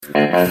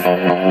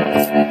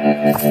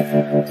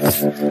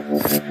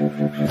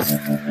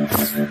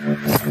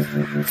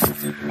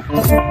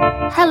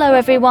Hello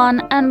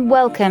everyone and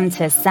welcome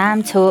to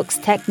Sam Talks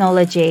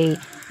Technology,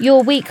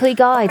 your weekly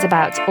guide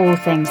about all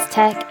things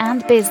tech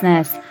and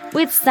business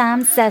with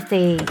Sam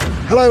Sethi.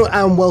 Hello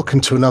and welcome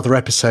to another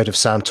episode of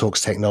Sam Talks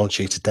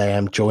Technology. Today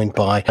I'm joined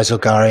by Faisal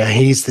Galaria.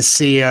 He's the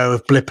CEO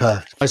of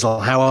Blippar.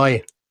 Faisal, how are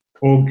you?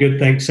 All good,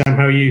 thanks, Sam.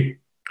 How are you?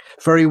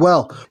 Very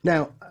well.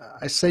 Now,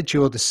 I said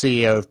you're the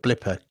CEO of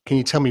Blippar. Can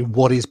you tell me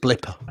what is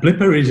Blippar?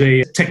 Blippar is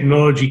a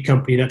technology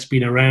company that's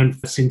been around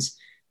since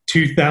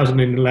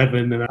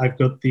 2011, and I've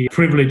got the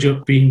privilege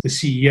of being the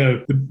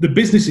CEO. The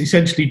business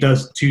essentially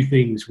does two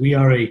things. We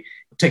are a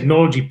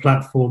technology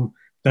platform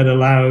that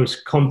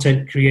allows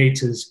content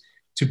creators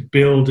to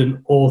build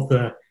and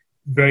author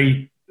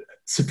very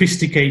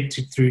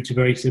sophisticated through to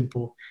very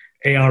simple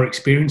AR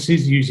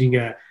experiences using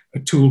a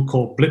tool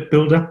called Blip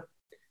Builder,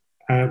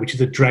 which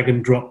is a drag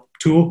and drop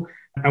tool.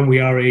 And we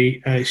are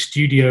a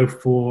studio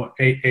for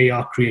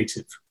AR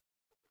creative.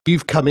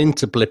 You've come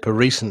into Blippar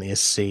recently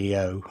as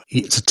CEO.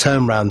 It's a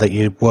turnaround that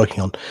you're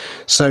working on.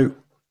 So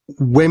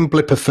when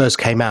Blippar first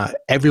came out,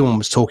 everyone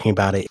was talking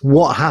about it.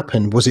 What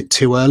happened? Was it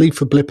too early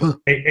for Blippar?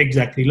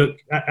 Exactly. Look,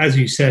 as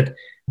you said,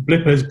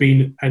 Blippar has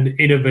been an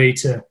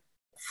innovator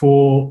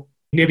for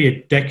nearly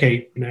a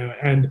decade now.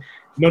 And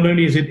not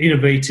only has it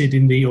innovated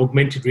in the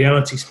augmented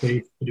reality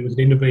space, but it was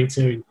an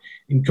innovator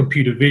in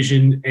computer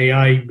vision,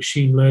 AI,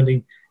 machine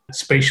learning,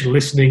 spatial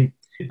listening.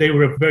 They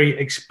were a very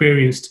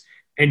experienced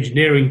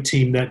engineering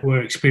team that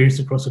were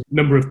experienced across a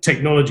number of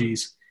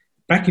technologies.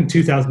 Back in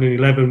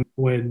 2011,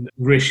 when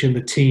Rish and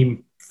the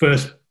team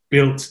first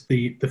built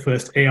the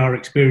first AR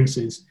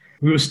experiences,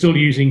 we were still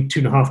using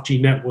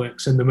 2.5G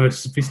networks, and the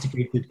most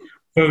sophisticated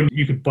phone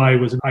you could buy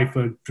was an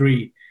iPhone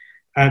 3.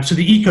 So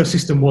the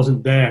ecosystem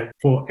wasn't there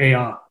for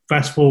AR.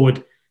 Fast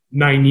forward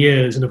 9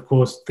 years, and of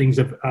course, things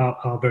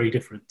are very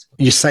different.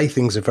 You say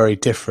things are very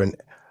different.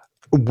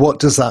 What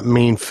does that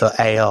mean for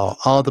AR?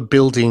 Are the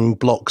building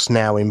blocks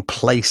now in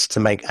place to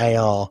make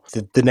AR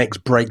the next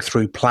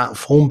breakthrough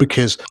platform?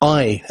 Because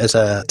I, as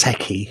a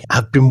techie,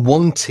 have been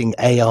wanting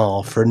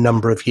AR for a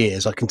number of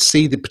years. I can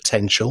see the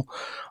potential.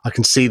 I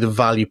can see the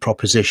value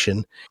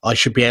proposition. I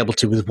should be able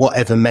to, with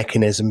whatever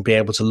mechanism, be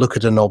able to look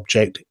at an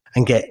object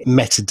and get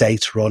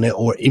metadata on it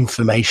or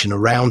information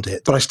around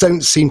it. But I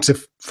don't seem to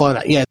find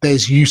that. Yeah,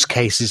 there's use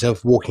cases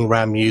of walking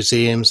around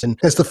museums, and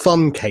there's the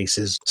fun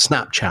cases,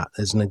 Snapchat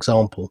as an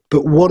example.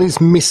 But what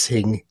is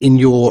missing, in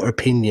your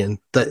opinion,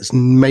 that's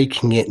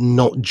making it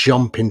not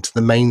jump into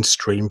the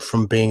mainstream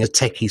from being a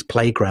techie's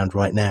playground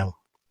right now?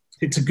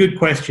 It's a good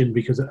question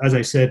because, as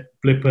I said,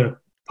 Blippar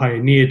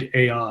pioneered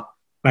AR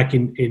back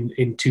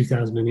in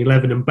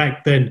 2011. And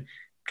back then,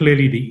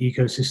 clearly the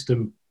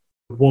ecosystem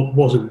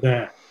wasn't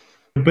there.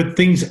 But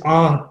things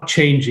are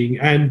changing.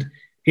 And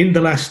in the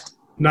last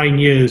 9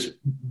 years,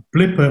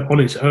 Blippar on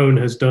its own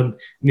has done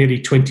nearly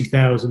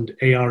 20,000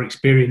 AR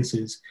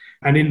experiences.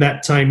 And in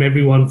that time,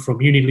 everyone from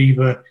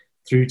Unilever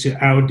through to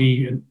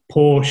Audi and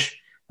Porsche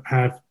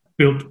have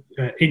built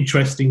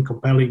interesting,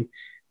 compelling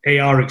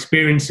AR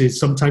experiences,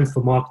 sometimes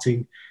for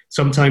marketing,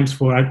 sometimes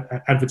for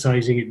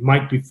advertising. It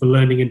might be for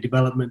learning and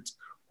development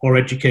or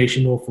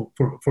education or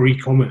for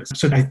e-commerce.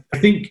 So I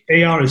think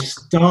AR is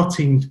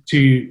starting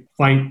to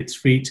find its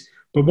feet.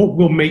 But what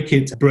will make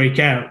it break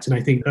out, and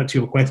I think that's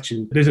your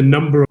question, there's a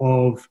number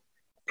of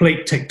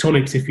plate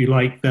tectonics, if you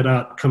like, that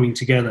are coming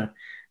together.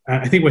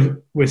 I think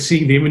we're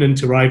seeing the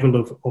imminent arrival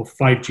of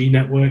 5G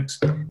networks,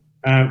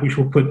 which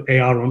will put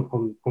AR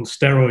on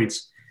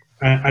steroids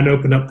and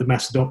open up the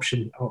mass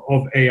adoption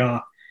of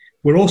AR.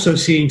 We're also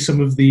seeing some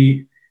of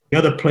the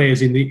other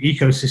players in the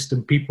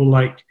ecosystem, people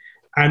like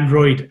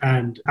Android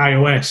and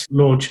iOS,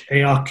 launch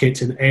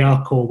ARKit and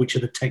ARCore, which are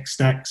the tech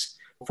stacks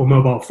for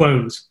mobile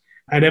phones.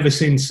 And ever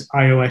since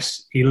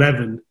iOS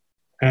 11,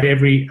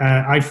 every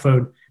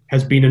iPhone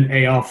has been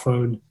an AR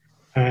phone.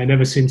 And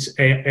ever since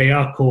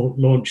ARCore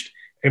launched,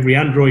 every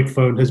Android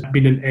phone has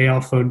been an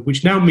AR phone,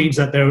 which now means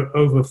that there are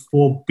over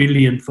 4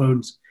 billion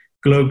phones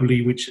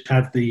globally which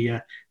have the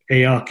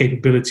AR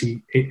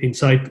capability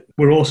inside.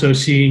 We're also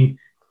seeing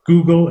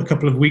Google, a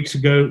couple of weeks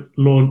ago,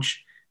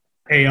 launch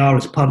AR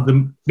as part of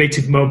the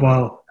native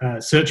mobile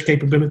search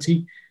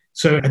capability.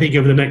 So I think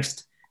over the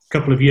next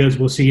couple of years,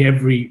 we'll see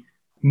every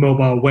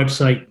mobile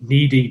website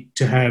needing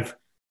to have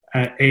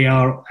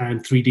AR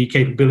and 3D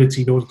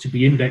capability in order to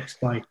be indexed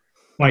by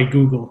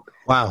Google.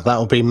 Wow, that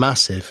will be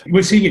massive.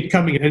 We're seeing it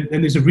coming, and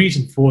there's a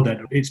reason for that.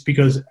 It's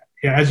because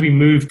as we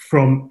moved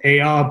from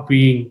AR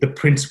being the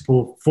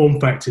principal form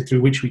factor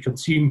through which we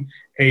consume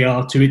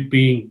AR to it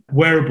being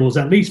wearables,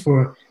 at least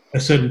for a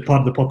certain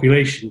part of the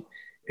population,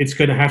 it's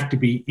going to have to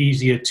be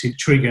easier to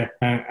trigger,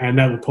 and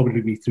that will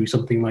probably be through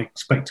something like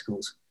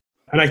spectacles.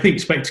 And I think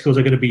spectacles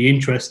are going to be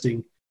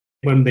interesting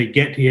when they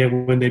get here,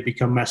 when they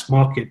become mass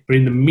market. But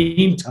in the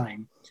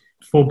meantime,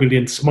 4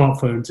 billion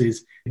smartphones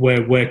is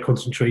where we're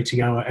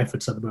concentrating our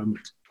efforts at the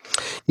moment.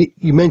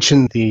 You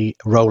mentioned the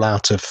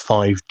rollout of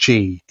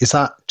 5G. Is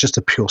that just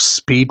a pure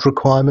speed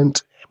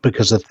requirement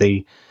because of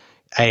the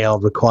AR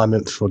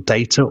requirement for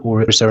data,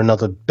 or is there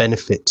another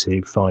benefit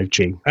to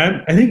 5G?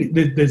 I think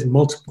there's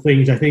multiple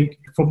things. I think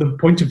from the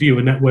point of view of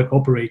a network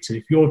operator,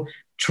 if you're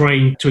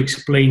trying to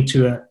explain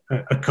to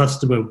a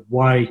customer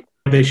why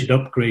they should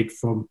upgrade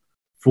from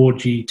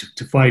 4G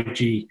to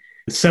 5G,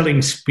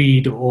 selling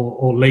speed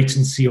or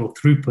latency or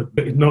throughput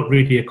is not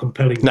really a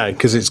compelling. No,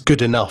 because it's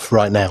good enough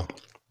right now.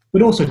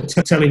 But also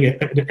telling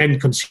an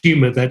end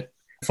consumer that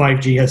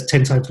 5G has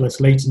 10 times less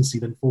latency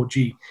than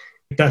 4G,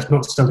 that's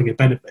not selling a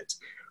benefit.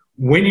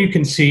 When you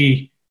can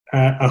see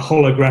a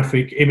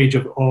holographic image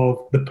of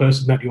the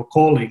person that you're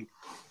calling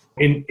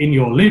in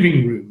your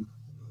living room,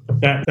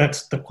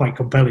 that's quite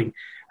compelling.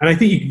 And I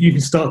think you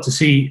can start to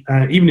see,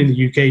 even in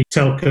the UK,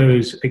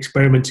 telcos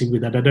experimenting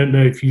with that. I don't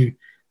know if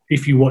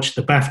you watched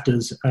the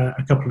BAFTAs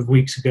a couple of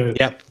weeks ago.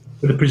 Yep.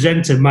 But the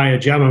presenter, Maya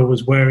Jama,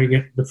 was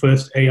wearing the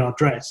first AR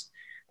dress,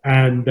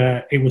 and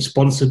it was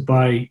sponsored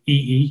by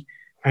EE.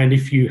 And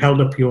if you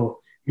held up your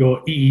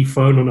EE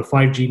phone on a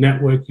 5G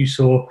network, you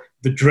saw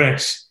the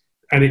dress,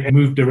 and it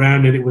moved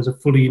around, and it was a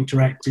fully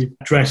interactive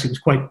dress. It was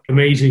quite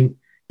amazing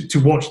to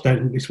watch that,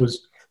 and this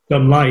was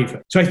done live.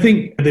 So I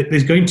think that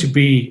there's going to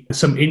be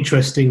some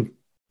interesting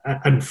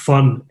and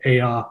fun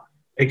AR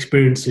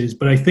experiences,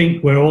 but I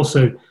think we're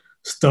also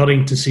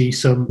starting to see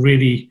some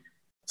really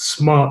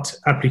smart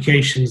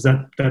applications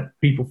that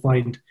people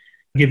find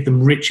give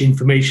them rich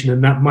information,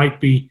 and that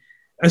might be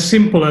as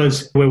simple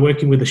as we're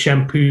working with a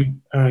shampoo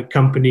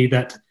company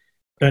that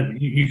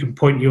you can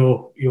point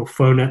your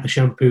phone at the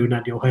shampoo and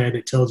at your hair, and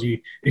it tells you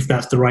if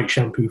that's the right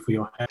shampoo for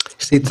your hair.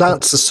 See,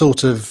 that's the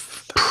sort of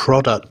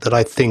product that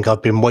I think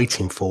I've been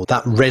waiting for,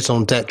 that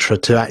raison d'etre,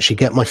 to actually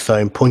get my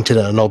phone pointed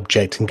at an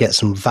object and get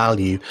some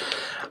value.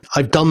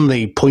 I've done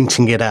the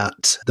pointing it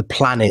at the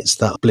planets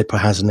that Blippar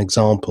has an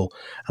example,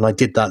 and I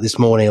did that this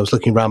morning. I was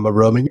looking around my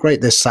room, and great,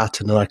 there's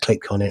Saturn, and I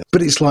click on it.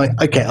 But it's like,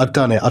 okay, I've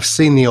done it. I've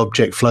seen the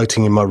object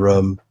floating in my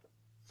room.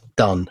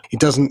 Done. It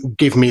doesn't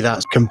give me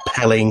that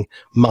compelling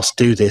must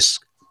do this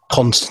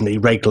constantly,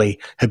 regularly,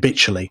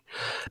 habitually.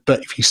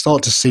 But if you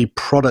start to see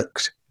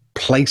product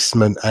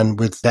placement and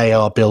with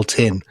AR built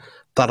in,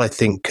 that I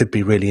think could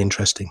be really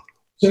interesting.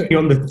 Certainly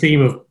on the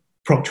theme of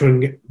Procter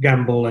and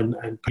Gamble, and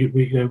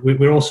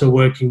we're also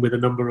working with a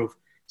number of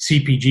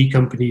CPG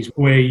companies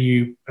where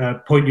you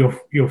point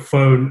your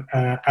phone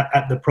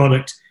at the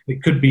product.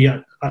 It could be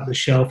at the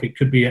shelf, it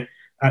could be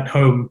at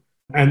home,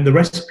 and the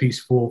recipes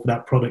for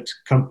that product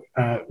come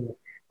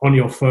on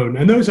your phone.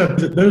 And those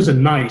are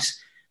nice.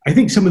 I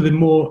think some of the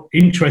more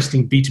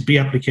interesting B2B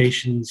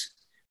applications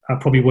are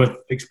probably worth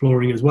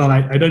exploring as well.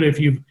 I don't know if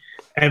you've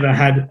ever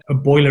had a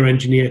boiler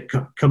engineer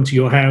come to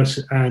your house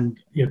and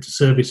to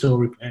service or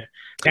repair.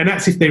 And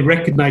that's if they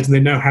recognize and they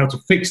know how to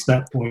fix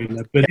that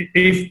boiler. But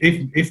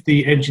if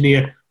the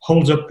engineer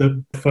holds up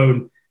the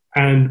phone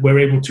and we're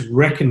able to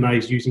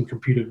recognize using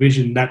computer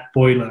vision that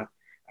boiler,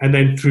 and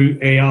then through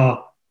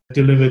AR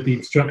deliver the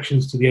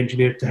instructions to the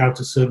engineer to how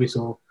to service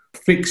or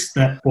fix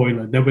that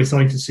boiler, then we're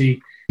starting to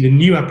see the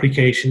new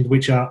applications,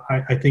 which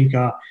I think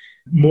are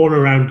more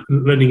around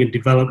learning and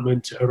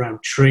development,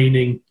 around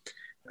training,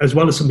 as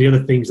well as some of the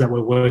other things that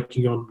we're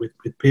working on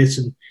with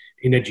Pearson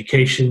in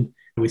education,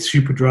 with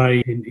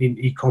Superdry in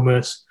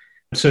e-commerce.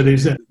 So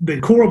there's the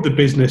core of the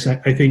business,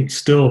 I think,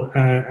 still,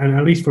 and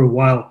at least for a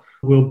while,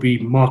 will be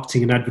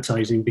marketing and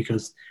advertising,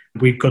 because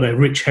we've got a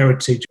rich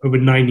heritage over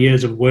 9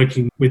 years of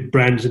working with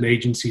brands and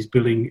agencies,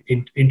 building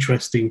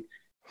interesting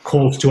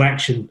calls to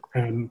action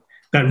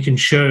that we can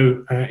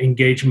show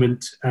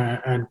engagement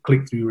and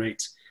click-through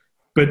rates.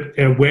 But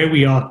where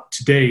we are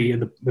today,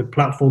 and the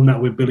platform that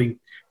we're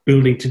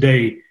building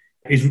today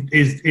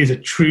is a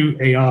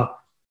true AR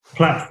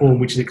platform,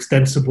 which is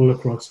extensible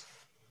across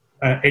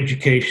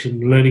education,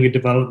 learning and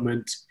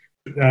development,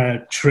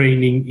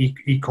 training,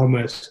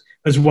 e-commerce,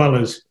 as well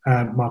as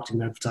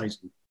marketing and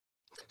advertising.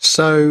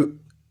 So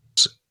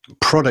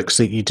products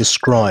that you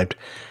described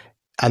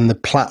and the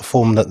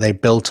platform that they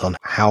built on,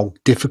 how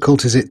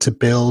difficult is it to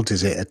build?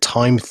 Is it a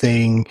time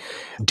thing?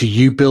 Do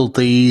you build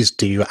these?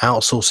 Do you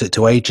outsource it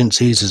to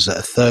agencies? Is it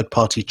a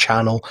third-party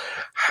channel?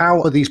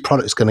 How are these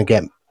products going to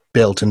get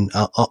built, and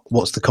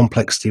what's the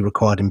complexity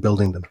required in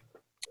building them?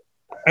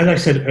 As I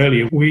said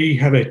earlier, we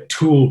have a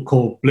tool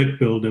called Blip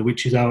Builder,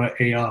 which is our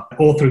AR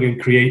authoring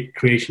and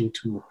creation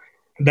tool.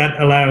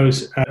 That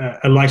allows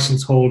a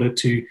license holder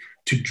to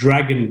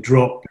drag and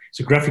drop. It's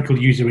a graphical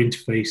user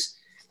interface,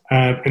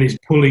 and it's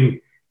pulling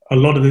a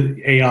lot of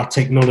the AR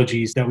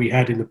technologies that we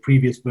had in the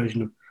previous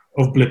version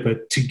of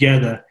Blippar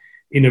together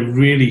in a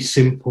really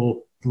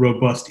simple,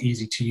 robust,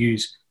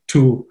 easy-to-use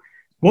tool.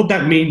 What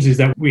that means is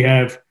that we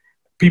have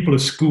people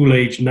of school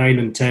age 9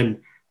 and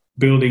 10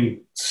 building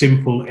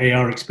simple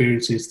AR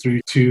experiences, through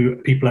to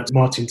people at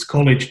Martin's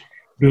College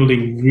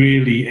building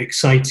really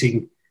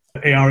exciting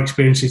AR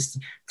experiences,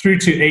 through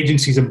to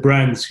agencies and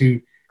brands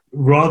who,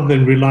 rather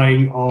than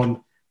relying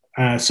on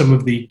some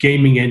of the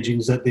gaming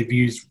engines that they've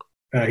used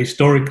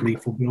historically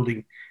for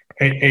building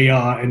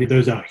AR, and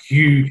those are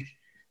huge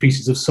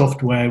pieces of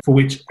software for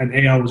which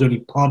an AR was only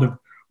part of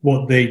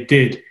what they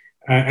did,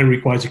 and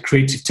requires a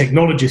creative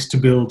technologist to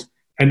build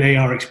an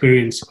AR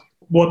experience.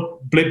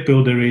 what Blip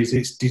Builder is,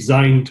 it's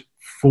designed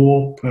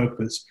for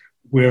purpose.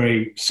 We're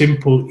a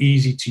simple,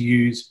 easy to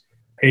use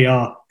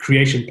AR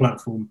creation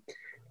platform.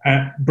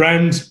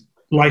 Brands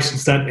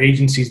license that,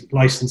 agencies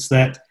license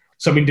that,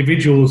 some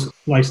individuals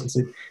license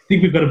it. I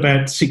think we've got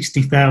about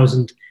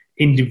 60,000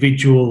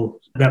 individuals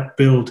that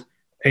build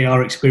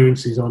AR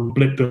experiences on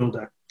Blip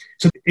Builder.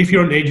 So if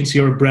you're an agency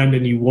or a brand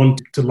and you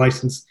want to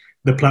license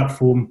the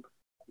platform,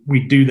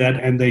 we do that,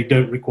 and they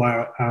don't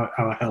require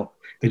our help.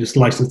 They just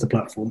license the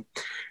platform.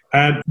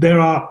 There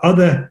are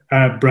other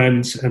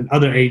brands and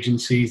other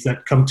agencies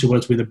that come to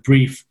us with a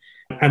brief,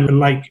 and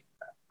like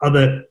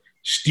other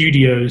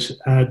studios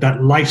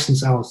that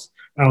license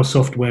our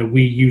software,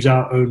 we use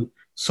our own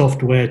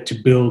software to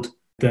build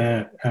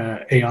their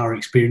AR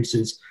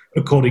experiences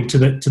according to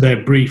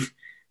their brief.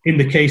 In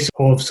the case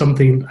of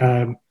something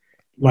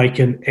like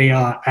an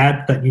AR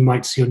ad that you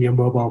might see on your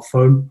mobile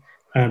phone,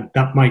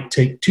 that might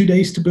take 2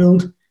 days to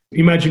build.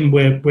 Imagine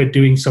we're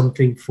doing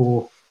something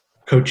for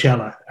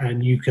Coachella,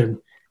 and you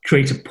can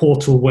create a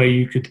portal where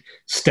you could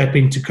step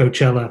into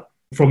Coachella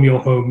from your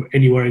home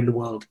anywhere in the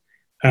world.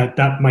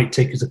 That might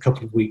take us a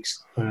couple of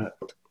weeks.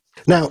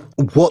 Now,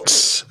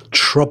 what's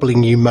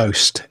troubling you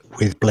most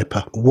with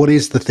Blippar? What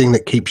is the thing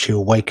that keeps you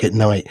awake at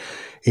night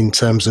in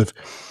terms of,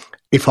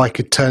 if I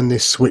could turn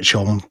this switch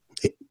on,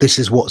 this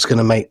is what's going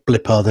to make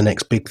Blippar the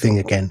next big thing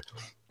again?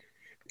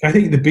 I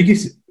think the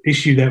biggest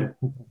issue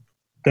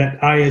that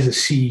I, as a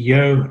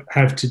CEO,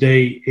 have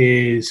today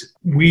is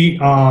we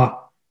are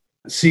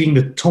seeing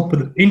the top of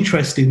the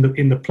interest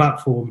in the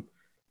platform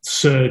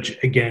surge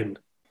again.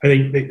 I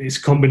think it's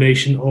a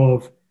combination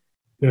of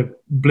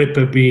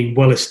Blippar being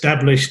well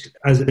established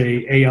as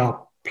a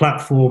AR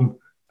platform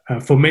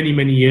for many,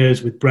 many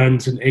years with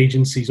brands and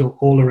agencies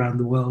all around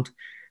the world.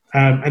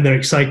 And they're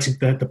excited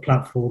that the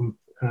platform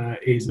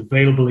is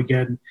available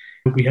again.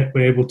 We're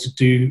able to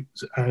do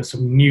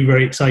some new,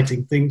 very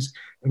exciting things.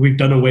 We've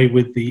done away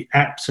with the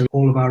app, so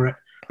all of our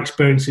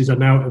experiences are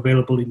now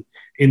available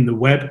in the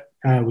web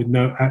with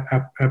no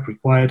app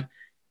required.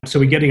 So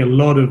we're getting a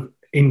lot of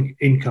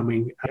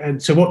incoming.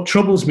 And so what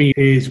troubles me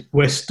is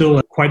we're still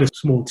quite a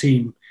small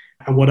team.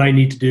 And what I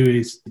need to do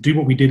is do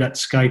what we did at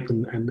Skype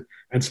and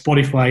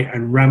Spotify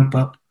and ramp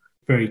up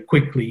very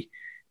quickly.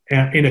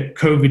 In a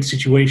COVID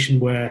situation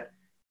where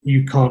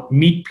you can't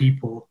meet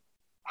people,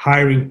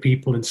 hiring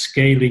people and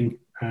scaling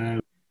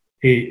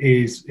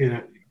creates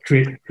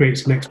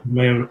an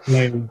extra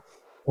layer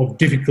of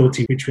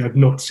difficulty which we have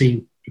not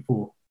seen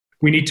before.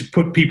 We need to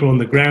put people on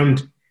the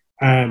ground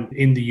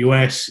in the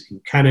US,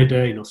 in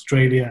Canada, in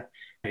Australia,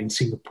 in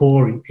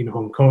Singapore, in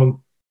Hong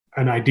Kong,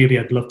 and ideally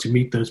I'd love to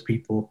meet those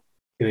people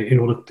in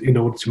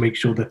order to make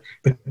sure that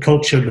the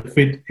culture, the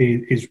fit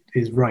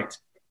is right.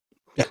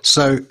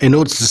 So in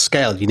order to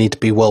scale, you need to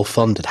be well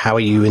funded. How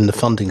are you in the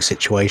funding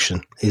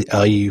situation?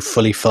 Are you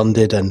fully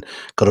funded and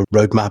got a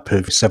roadmap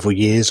of several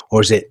years,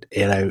 or is it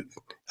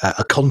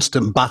a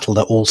constant battle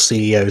that all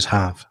CEOs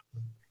have?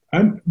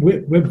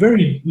 We're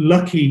very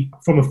lucky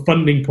from a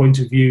funding point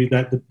of view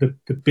that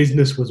the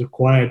business was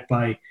acquired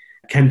by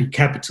Candy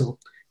Capital,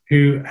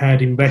 who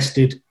had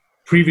invested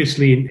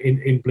previously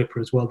in Blippar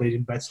as well. They'd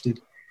invested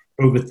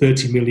over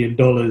 $30 million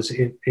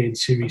in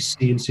Series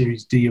C and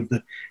Series D of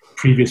the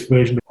previous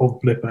version of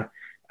Blippar.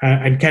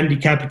 And Candy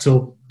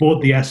Capital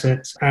bought the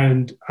assets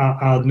and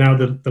are now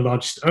the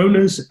largest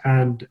owners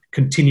and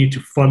continue to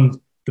fund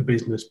the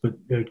business. But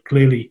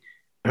clearly,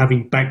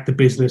 having backed the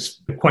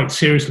business quite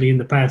seriously in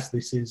the past,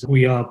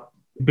 we are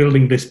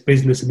building this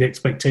business, and the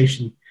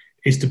expectation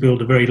is to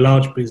build a very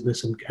large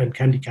business, and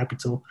Candy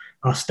Capital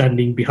are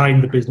standing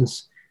behind the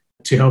business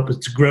to help us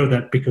to grow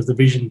that, because the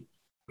vision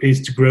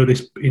is to grow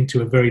this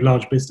into a very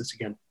large business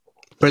again.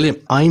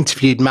 Brilliant. I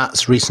interviewed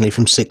Mats recently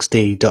from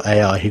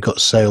 6D.ai, who got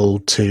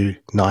sold to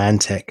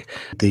Niantic,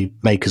 the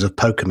makers of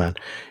Pokemon.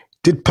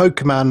 Did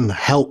Pokemon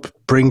help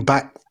bring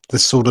back the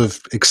sort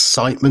of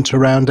excitement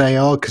around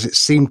AR? Because it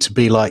seemed to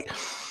be like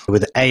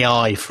with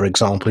AI, for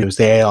example, it was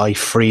the AI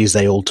freeze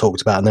they all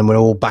talked about, and then we're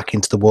all back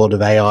into the world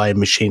of AI and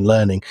machine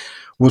learning.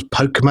 Was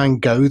Pokemon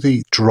Go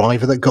the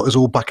driver that got us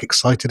all back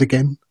excited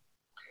again?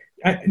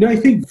 I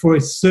think for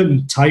a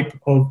certain type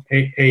of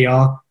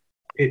AR,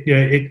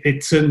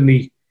 it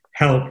certainly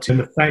helped. And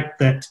the fact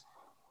that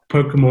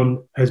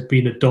Pokemon has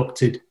been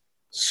adopted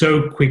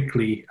so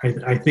quickly,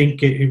 I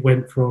think it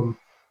went from,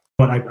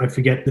 I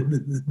forget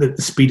the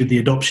speed of the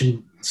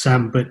adoption,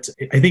 Sam, but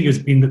I think it's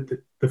been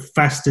the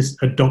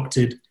fastest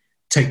adopted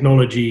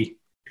technology.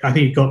 I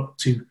think it got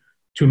to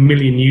 1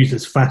 million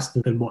users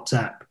faster than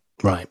WhatsApp.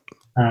 Right.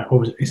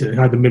 Or is it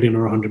either 1 million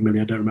or 100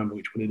 million? I don't remember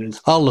which one it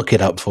is. I'll look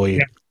it up for you.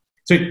 Yeah.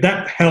 So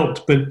that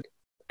helped, but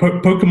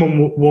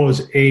Pokemon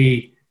was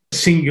a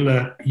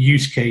singular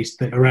use case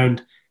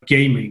around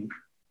gaming.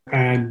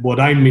 And what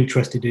I'm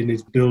interested in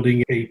is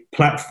building a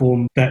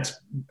platform that's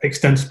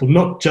extensible,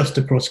 not just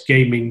across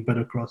gaming, but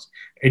across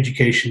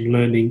education,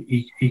 learning,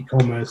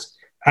 e-commerce,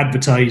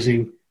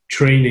 advertising,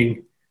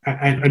 training.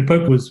 And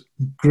Pokemon was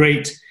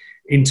great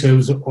in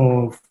terms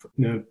of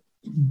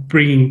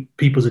bringing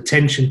people's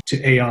attention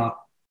to AR.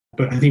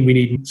 But I think we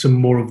need some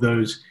more of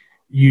those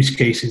use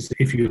cases,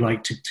 if you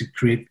like, to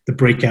create the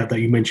breakout that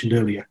you mentioned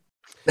earlier.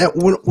 Now,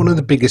 one of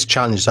the biggest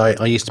challenges,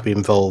 I used to be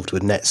involved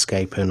with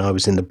Netscape, and I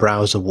was in the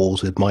browser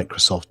wars with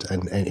Microsoft,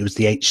 and it was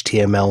the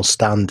HTML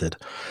standard.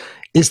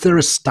 Is there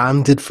a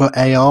standard for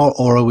AR,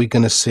 or are we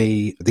going to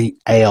see the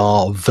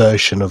AR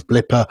version of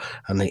Blippar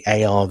and the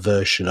AR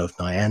version of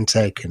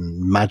Niantic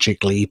and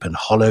Magic Leap and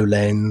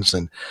HoloLens,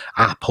 and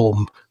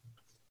Apple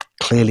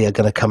clearly are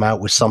going to come out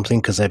with something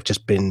because they've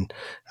just been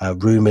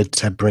rumored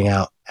to bring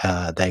out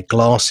their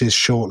glasses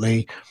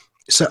shortly?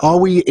 So are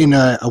we in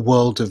a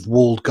world of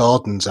walled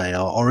gardens AR,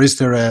 or is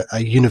there a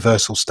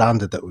universal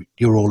standard that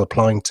you're all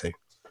applying to?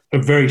 A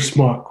very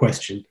smart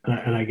question,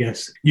 and I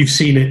guess you've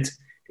seen it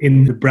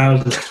in the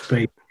browser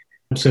space.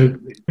 So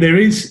there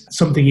is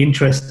something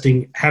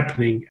interesting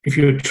happening. If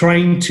you're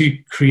trying to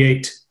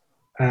create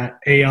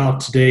AR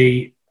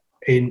today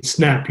in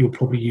Snap, you'll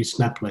probably use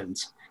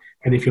SnapLens.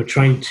 And if you're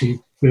trying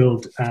to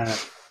build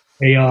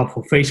AR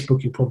for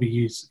Facebook, you'll probably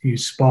use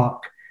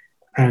Spark.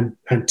 And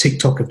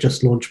TikTok have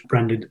just launched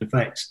branded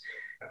effects.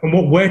 And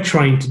what we're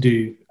trying to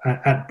do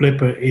at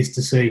Blippar is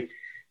to say,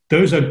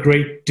 those are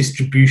great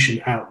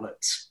distribution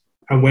outlets,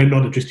 and we're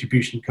not a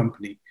distribution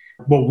company.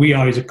 What we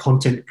are is a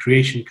content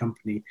creation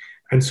company.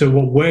 And so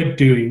what we're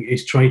doing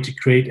is trying to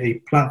create a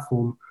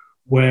platform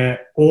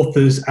where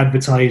authors,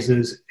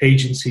 advertisers,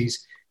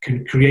 agencies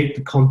can create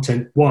the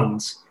content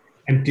once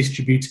and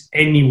distribute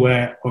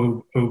anywhere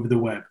over the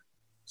web.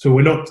 So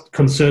we're not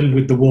concerned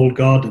with the walled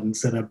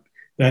gardens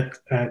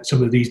that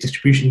some of these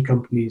distribution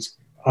companies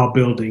are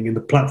building and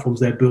the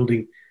platforms they're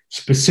building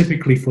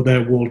specifically for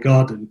their walled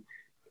garden.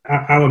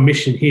 Our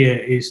mission here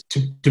is to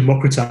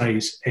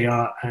democratize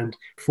AR and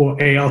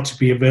for AR to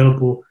be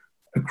available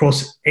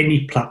across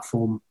any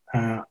platform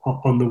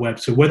on the web.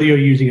 So whether you're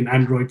using an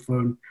Android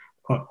phone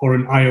or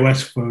an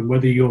iOS phone,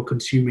 whether you're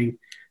consuming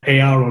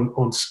AR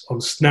on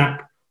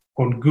Snap,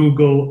 on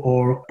Google,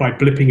 or by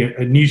blipping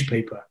a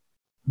newspaper,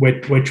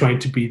 we're trying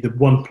to be the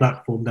one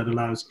platform that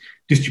allows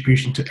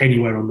distribution to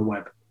anywhere on the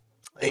web.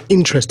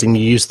 Interesting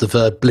you use the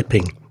verb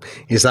blipping.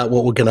 Is that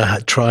what we're going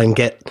to try and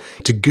get?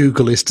 To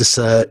Google is to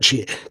search,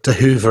 to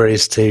Hoover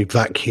is to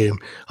vacuum.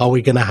 Are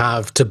we going to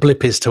have to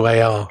blip is to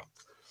AR?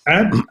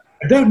 I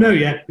don't know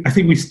yet. I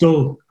think we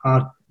still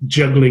are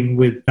juggling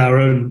with our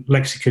own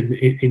lexicon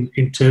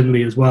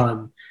internally as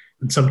well.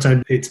 And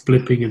sometimes it's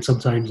blipping and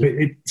sometimes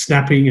it's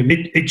snapping, and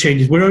it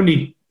changes. We're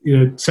only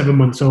 7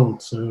 months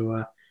old,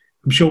 so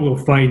I'm sure we'll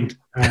find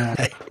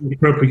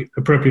the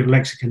appropriate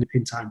lexicon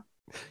in time.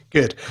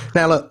 Good.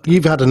 Now, look,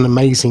 you've had an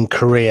amazing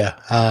career.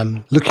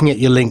 Looking at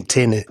your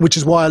LinkedIn, which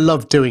is why I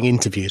love doing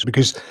interviews,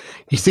 because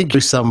you think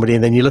you're somebody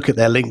and then you look at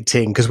their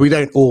LinkedIn, because we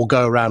don't all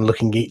go around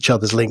looking at each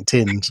other's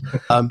LinkedIns.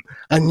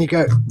 And you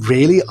go,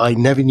 really? I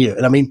never knew.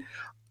 And I mean,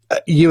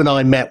 you and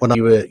I met when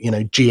you were,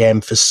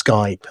 GM for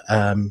Skype.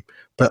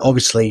 But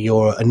obviously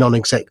you're a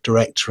non-exec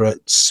director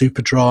at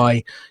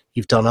Superdry.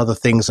 You've done other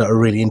things that are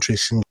really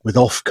interesting with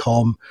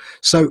Ofcom.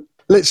 So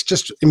let's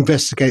just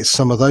investigate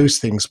some of those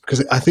things,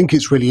 because I think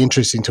it's really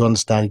interesting to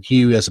understand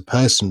you as a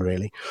person,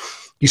 really.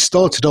 You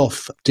started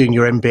off doing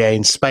your MBA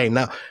in Spain.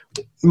 Now,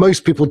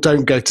 most people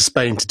don't go to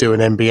Spain to do an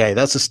MBA.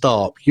 That's a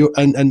start.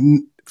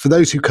 And for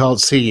those who can't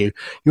see you,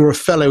 you're a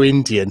fellow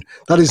Indian.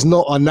 That is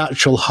not a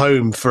natural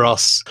home for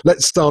us.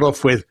 Let's start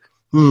off with,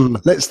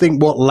 let's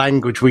think what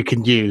language we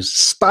can use.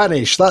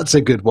 Spanish, that's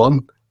a good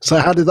one. So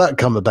how did that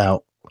come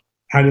about?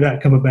 How did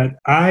that come about?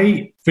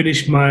 I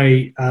finished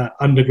my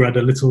undergrad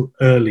a little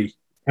early.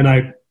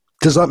 And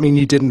Does that mean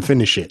you didn't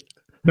finish it?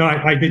 No,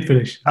 I did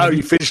finish.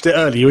 You finished it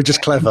early. You were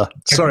just clever.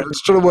 Sorry, I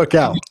was trying to work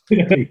out.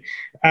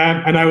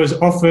 And I was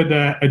offered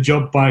a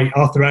job by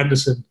Arthur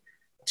Andersen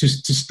to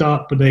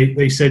start, but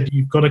they said,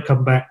 you've got to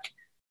come back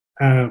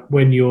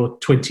when you're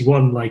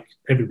 21 like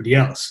everybody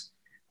else.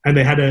 And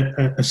they had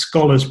a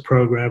scholars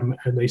program,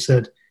 and they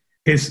said,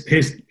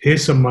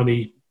 here's some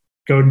money,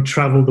 go and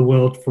travel the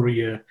world for a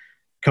year,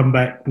 come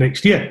back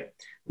next year.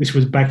 This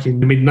was back in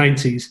the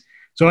mid-90s.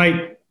 So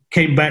I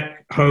came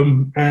back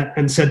home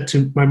and said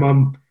to my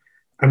mum,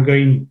 I'm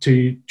going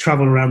to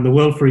travel around the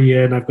world for a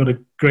year and I've got a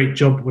great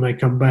job when I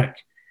come back.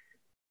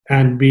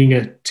 And being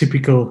a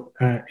typical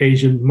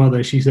Asian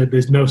mother, she said,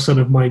 there's no son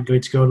of mine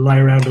going to go and lie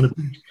around on a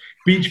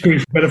beach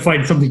cruise. Better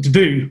find something to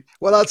do.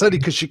 Well, that's only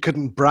because she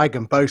couldn't brag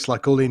and boast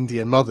like all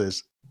Indian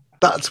mothers.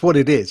 That's what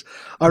it is.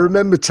 I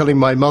remember telling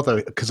my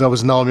mother, because I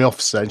was an army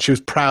officer, and she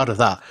was proud of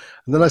that.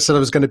 And then I said I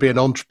was going to be an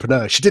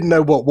entrepreneur. She didn't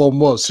know what one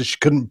was, so she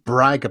couldn't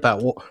brag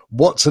about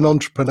what's an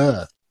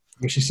entrepreneur.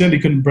 Well, she certainly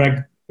couldn't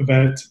brag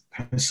about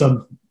her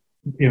son,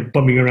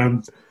 bumming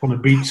around on a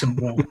beach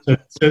somewhere.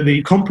 So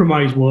the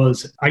compromise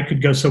was I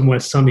could go somewhere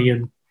sunny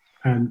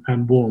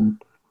and warm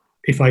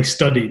if I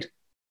studied.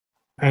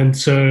 And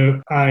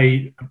so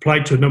I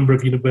applied to a number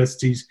of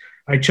universities.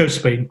 I chose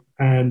Spain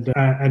and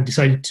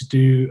decided to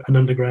do an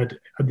undergrad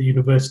at the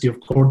University of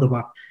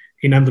Córdoba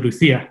in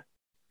Andalusia,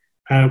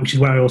 which is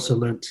where I also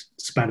learnt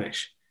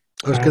Spanish.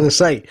 I was going to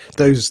say,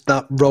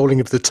 that rolling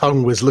of the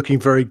tongue was looking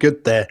very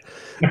good there.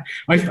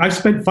 I've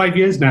spent 5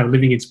 years now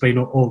living in Spain,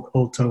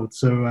 all told.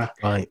 So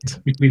right.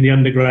 Between the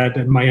undergrad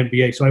and my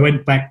MBA. So I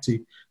went back to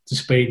to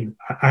Spain.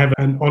 I have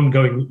an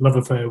ongoing love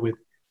affair with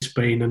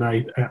Spain, and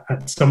I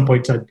at some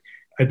point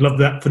I'd love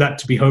that for that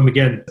to be home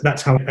again.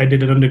 That's how I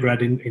did an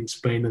undergrad in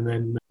Spain, and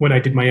then when I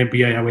did my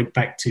MBA, I went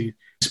back to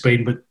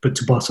Spain, but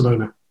to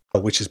Barcelona.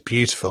 Which is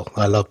beautiful.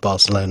 I love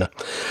Barcelona.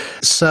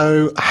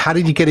 So how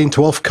did you get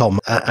into Ofcom?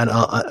 And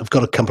I've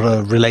got a couple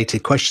of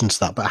related questions to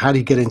that, but how did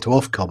you get into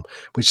Ofcom,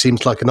 which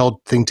seems like an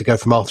odd thing to go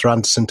from Arthur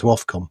Andersen to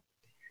Ofcom?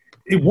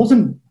 It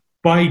wasn't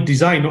by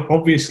design,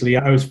 obviously.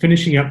 I was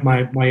finishing up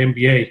my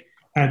MBA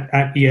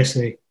at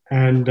ESA,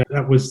 and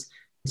that was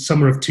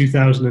summer of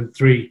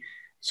 2003.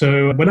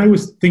 So when I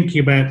was thinking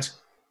about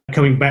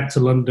coming back to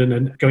London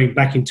and going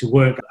back into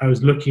work, I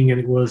was looking, and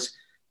it was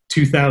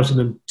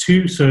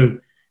 2002. So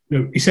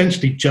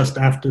essentially just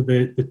after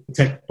the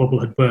tech bubble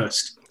had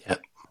burst. Yeah.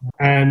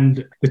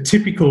 And the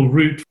typical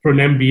route for an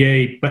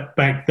MBA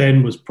back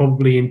then was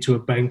probably into a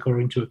bank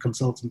or into a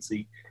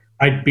consultancy.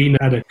 I'd been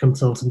at a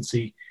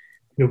consultancy,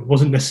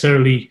 wasn't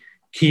necessarily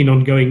keen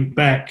on going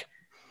back,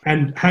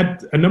 and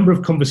had a number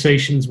of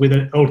conversations with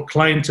an old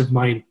client of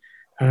mine,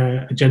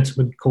 a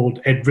gentleman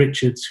called Ed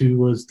Richards, who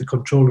was the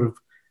controller of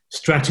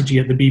strategy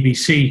at the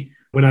BBC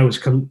when I was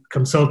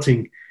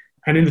consulting.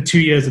 And in the 2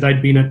 years that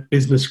I'd been at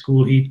business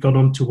school, he'd gone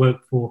on to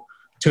work for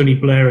Tony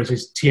Blair as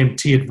his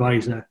TMT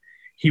advisor.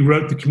 He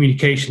wrote the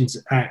Communications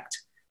Act,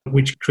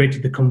 which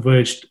created the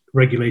converged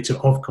regulator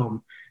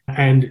Ofcom,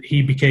 and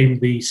he became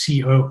the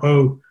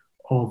COO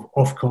of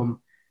Ofcom.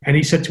 And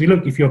he said to me,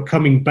 look, if you're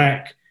coming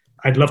back,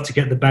 I'd love to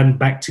get the band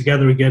back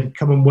together again.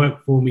 Come and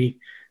work for me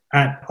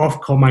at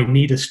Ofcom. I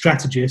need a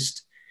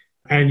strategist,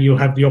 and you'll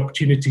have the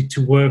opportunity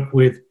to work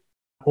with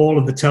all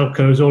of the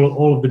telcos,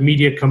 all of the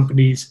media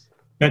companies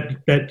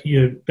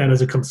that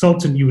as a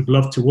consultant you would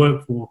love to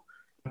work for.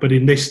 But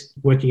in this,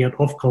 working at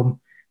Ofcom,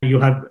 you'll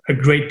have a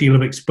great deal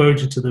of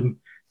exposure to them.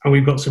 And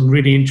we've got some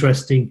really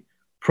interesting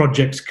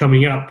projects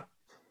coming up.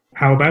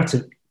 How about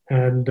it?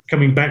 And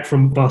coming back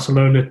from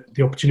Barcelona,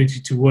 the opportunity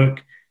to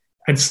work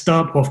and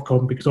start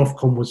Ofcom, because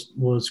Ofcom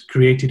was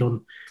created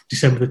on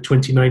December the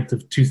 29th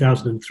of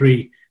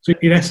 2003. So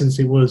in essence,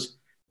 it was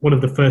one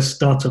of the first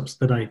startups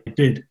that I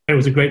did. It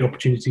was a great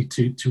opportunity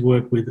to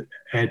work with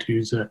Ed,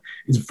 who's a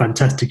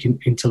fantastic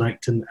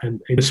intellect, and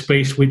in a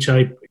space which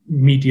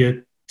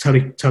media,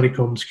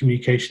 telecoms,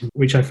 communication,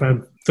 which I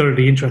found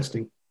thoroughly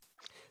interesting.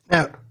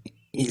 Now,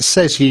 it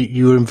says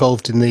you were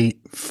involved in the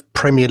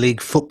Premier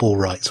League football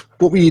rights.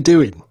 What were you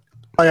doing?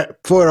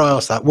 Before I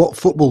ask that, what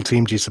football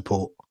team do you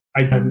support?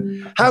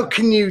 How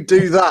can you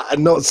do that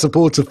and not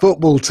support a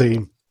football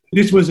team?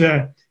 This was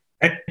a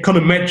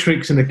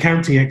econometrics and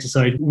accounting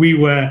exercise. We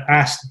were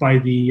asked by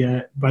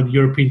the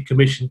European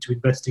Commission to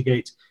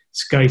investigate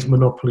Sky's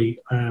monopoly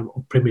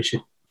of Premiership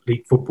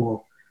League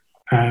football,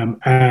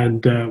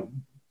 and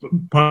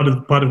part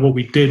of what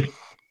we did,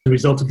 the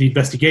result of the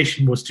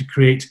investigation, was to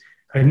create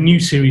a new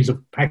series of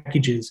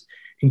packages,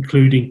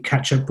 including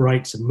catch-up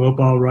rights and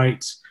mobile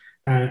rights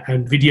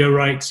and video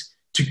rights,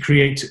 to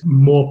create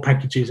more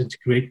packages and to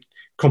create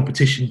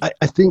competition.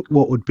 I think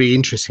what would be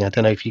interesting, I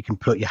don't know if you can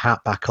put your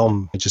hat back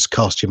on and just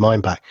cast your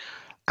mind back.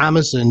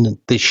 Amazon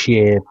this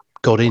year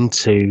got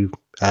into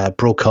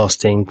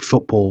broadcasting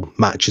football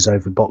matches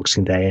over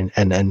Boxing Day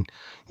and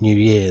New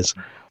Year's.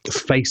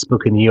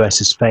 Facebook in the US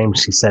has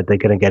famously said they're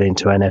going to get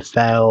into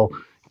NFL.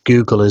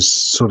 Google has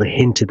sort of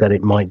hinted that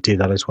it might do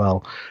that as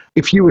well.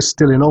 If you were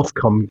still in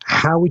Ofcom,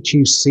 how would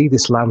you see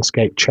this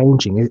landscape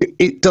changing?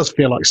 It does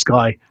feel like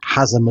Sky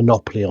has a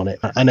monopoly on it.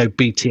 I know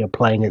BT are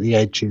playing at the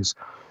edges,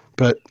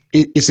 but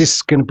is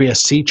this going to be a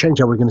sea change?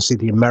 Are we going to see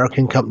the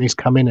American companies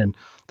come in and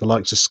the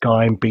likes of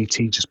Sky and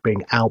BT just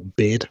being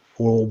outbid?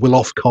 Or will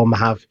Ofcom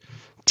have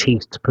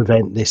teeth to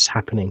prevent this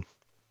happening?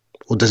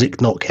 Or does it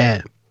not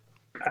care?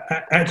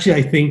 Actually,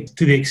 I think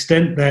to the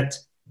extent that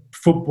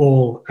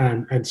football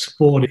and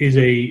sport is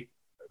a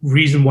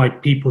reason why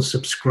people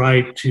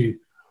subscribe to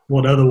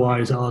what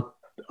otherwise are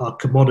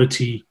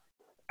commodity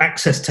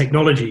access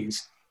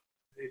technologies,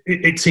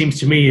 it seems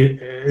to me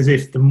as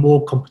if the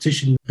more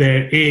competition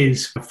there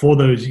is for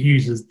those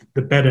users,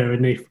 the better.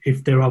 And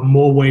if there are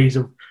more ways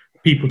of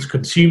people to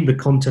consume the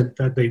content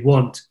that they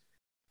want,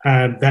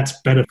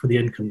 that's better for the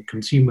end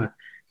consumer.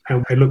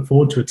 And I look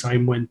forward to a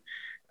time when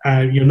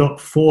you're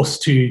not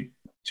forced to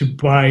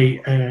buy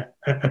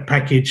a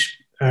package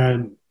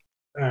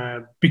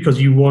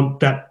because you want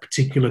that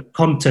particular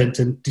content,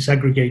 and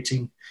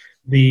disaggregating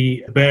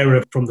the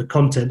bearer from the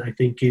content, I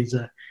think, is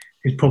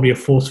probably a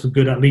force for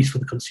good, at least for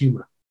the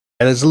consumer.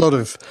 And there's a lot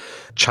of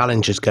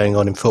challenges going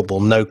on in football.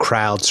 No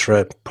crowds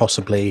for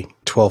possibly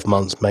 12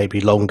 months,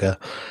 maybe longer.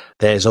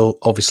 There's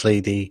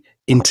obviously the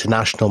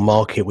international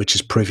market, which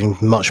is proving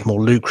much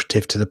more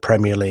lucrative to the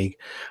Premier League.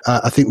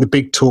 I think the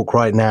big talk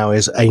right now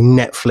is a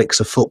Netflix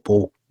of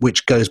football,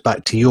 which goes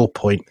back to your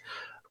point,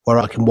 where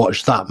I can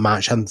watch that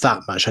match and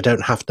that match. I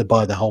don't have to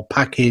buy the whole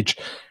package,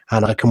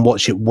 and I can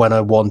watch it when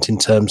I want, in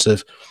terms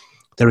of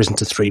there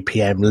isn't a 3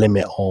 p.m.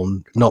 limit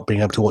on not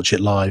being able to watch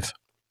it live.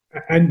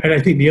 And I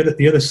think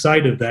the other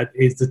side of that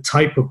is the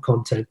type of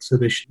content. So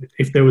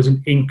if there was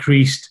an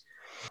increased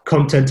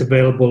content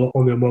available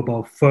on their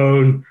mobile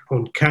phone,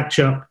 on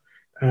catch-up,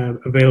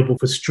 available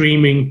for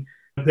streaming.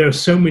 There are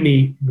so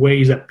many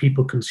ways that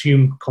people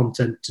consume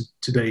content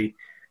today,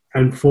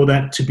 and for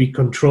that to be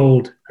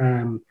controlled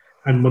and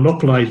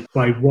monopolized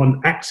by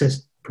one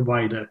access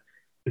provider,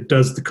 it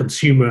does the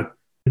consumer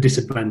a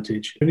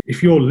disadvantage. And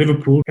if you're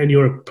Liverpool and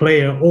you're a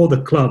player or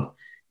the club,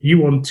 you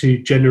want to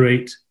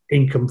generate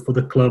income for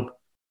the club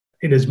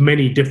in as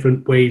many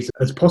different ways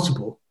as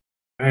possible.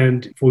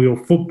 And for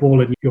your football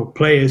and your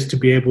players to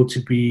be able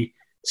to be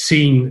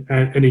seen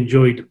and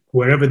enjoyed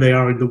wherever they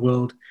are in the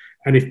world.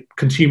 And if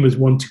consumers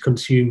want to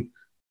consume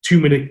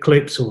 2-minute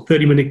clips or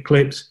 30-minute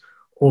clips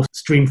or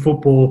stream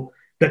football,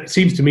 that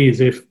seems to me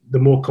as if the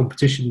more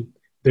competition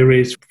there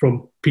is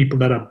from people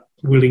that are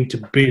willing to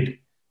bid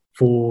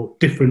for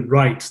different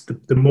rights,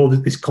 the more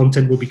that this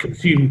content will be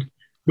consumed,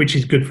 which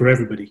is good for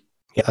everybody.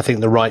 Yeah, I think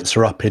the rights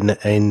are up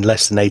in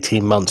less than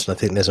 18 months, and I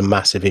think there's a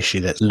massive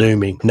issue that's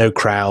looming. No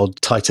crowd,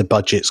 tighter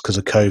budgets because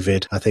of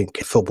COVID. I think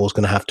football's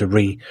going to have to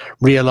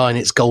realign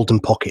its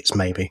golden pockets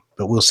maybe,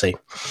 but we'll see.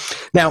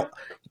 Now,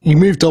 you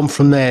moved on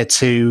from there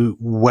to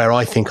where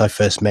I think I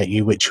first met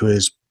you, which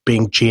was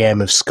being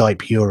GM of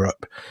Skype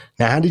Europe.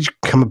 Now, how did you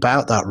come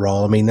about that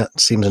role? I mean, that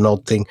seems an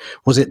odd thing.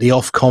 Was it the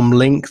Ofcom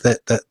link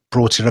that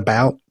brought it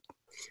about?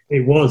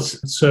 It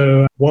was.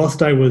 So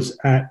whilst I was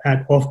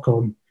at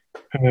Ofcom,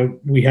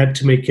 we had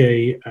to make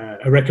a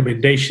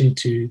recommendation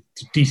to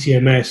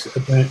DCMS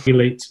about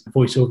regulate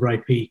voice over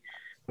IP.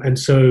 And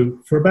so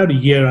for about a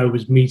year, I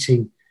was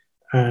meeting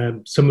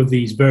some of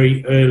these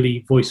very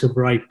early voice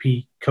over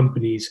IP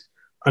companies,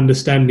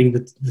 understanding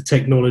the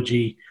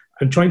technology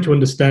and trying to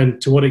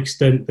understand to what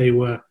extent they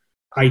were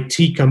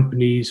IT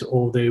companies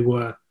or they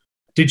were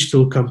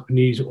digital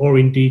companies or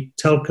indeed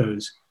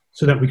telcos,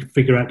 so that we could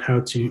figure out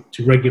how to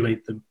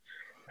regulate them.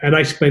 And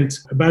I spent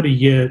about a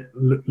year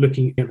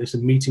looking at this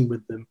and meeting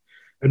with them.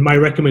 And my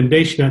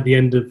recommendation at the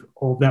end of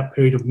that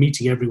period of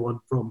meeting everyone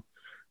from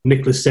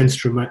Nicholas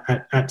Stenstrom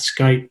at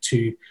Skype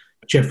to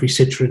Jeffrey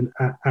Citron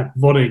at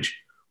Vonage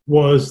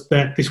was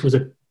that this was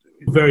a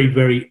very,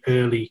 very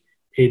early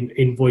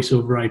in voice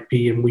over IP,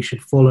 and we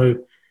should follow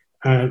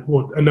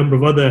what a number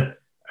of other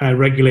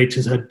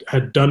regulators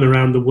had done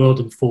around the world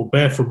and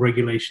forbear from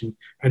regulation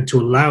and to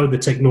allow the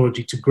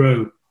technology to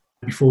grow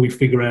before we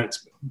figure out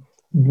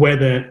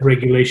whether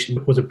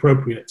regulation was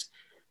appropriate.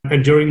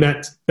 And during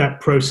that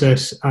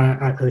process,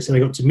 as I said, I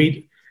got to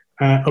meet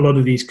a lot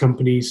of these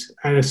companies.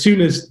 And as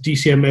soon as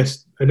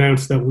DCMS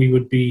announced that we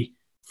would be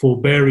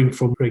forbearing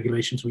from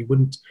regulations, we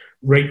wouldn't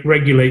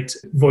regulate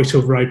voice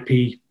over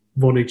IP,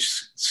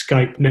 Vonage,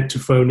 Skype,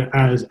 net-to-phone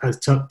as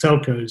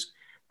telcos,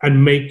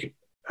 and make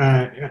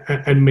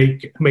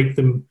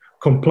them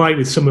comply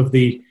with some of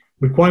the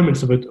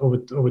requirements of a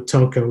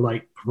telco,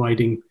 like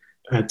providing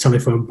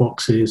telephone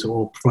boxes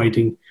or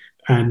providing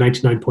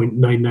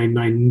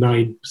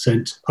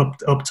 99.9999%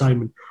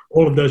 uptime and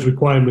all of those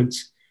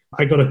requirements.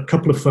 I got a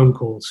couple of phone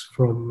calls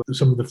from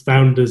some of the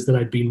founders that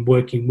I'd been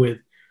working with.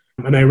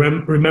 And I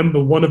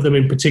remember one of them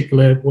in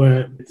particular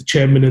where the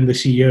chairman and the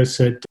CEO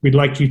said, "We'd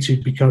like you to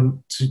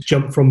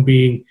jump from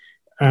being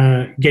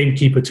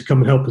gamekeeper to come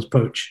and help us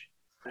poach."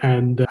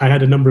 And I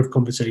had a number of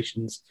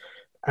conversations.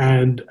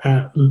 And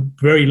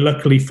very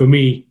luckily for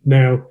me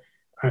now,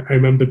 I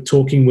remember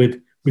talking with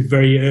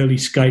very early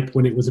Skype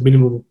when it was a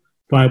minimal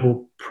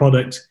viable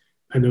product,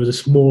 and there was a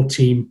small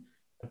team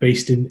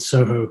based in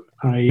Soho.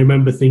 I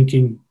remember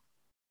thinking,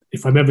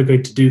 if I'm ever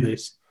going to do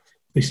this,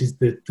 this is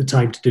the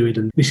time to do it,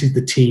 and this is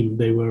the team.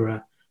 They were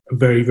a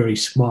very, very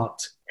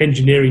smart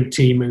engineering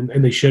team,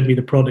 and they showed me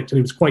the product, and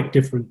it was quite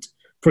different,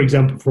 for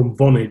example, from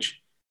Vonage,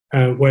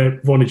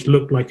 where Vonage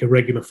looked like a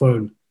regular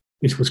phone.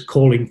 This was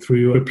calling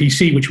through a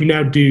PC, which we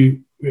now do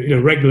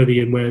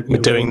regularly, and we're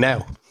doing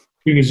now.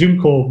 Doing a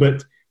Zoom call,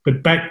 but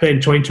back then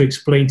trying to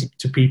explain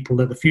to people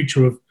that the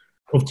future of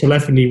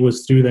telephony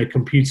was through their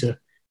computer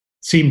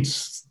seemed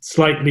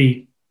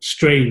slightly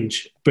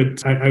strange,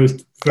 but I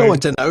was I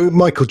don't know.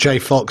 Michael J.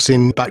 Fox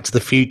in Back to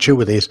the Future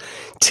with his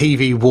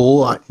TV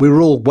wall. We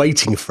were all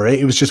waiting for it.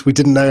 It was just we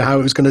didn't know how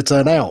it was going to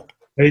turn out.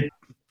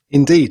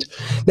 Indeed.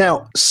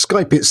 Now,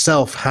 Skype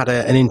itself had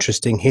an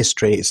interesting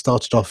history. It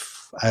started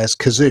off as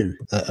Kazoo,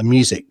 a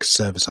music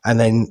service, and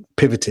then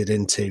pivoted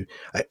into,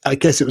 I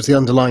guess it was the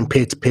underlying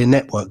peer-to-peer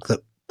network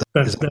that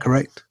is that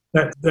correct?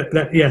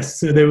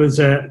 Yes, so there was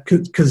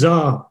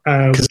Kazaa.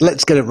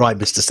 Let's get it right,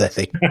 Mr.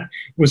 Sethi.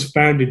 Was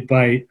founded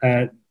by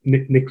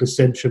Nicholas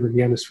Stenstrom and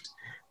Yanis,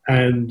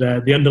 and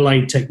the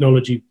underlying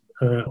technology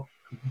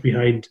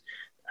behind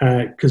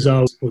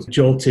Kazaa was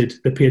Jolted.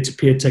 The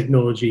peer-to-peer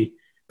technology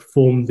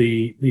formed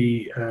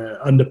the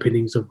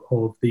underpinnings of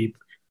the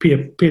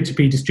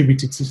peer-to-peer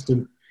distributed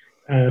system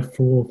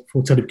for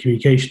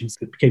telecommunications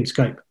that became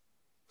Skype.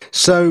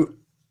 So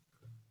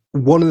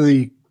one of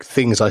the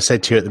things I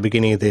said to you at the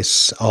beginning of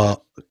this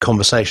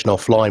conversation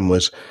offline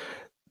was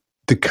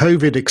the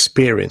COVID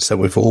experience that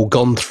we've all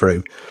gone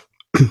through.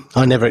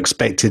 I never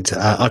expected,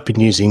 I've been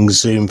using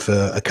Zoom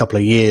for a couple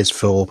of years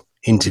for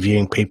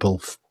interviewing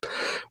people,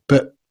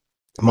 but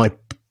my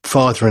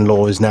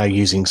father-in-law is now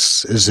using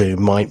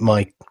Zoom.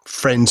 My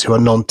friends who are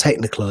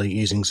non-technical are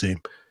using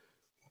Zoom.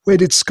 Where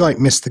did Skype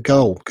miss the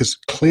goal? Because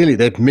clearly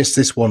they've missed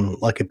this one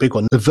like a big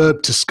one. The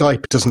verb to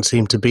Skype doesn't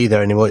seem to be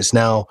there anymore. It's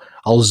now,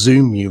 I'll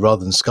Zoom you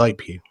rather than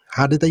Skype you.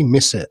 How did they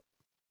miss it?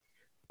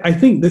 I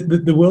think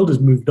that the world has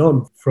moved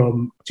on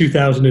from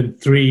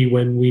 2003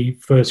 when we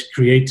first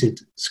created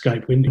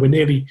Skype. We're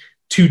nearly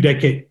two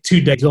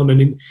decades on,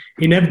 and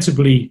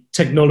inevitably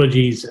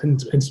technologies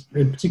and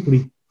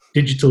particularly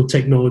digital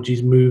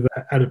technologies move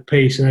at a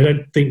pace. And I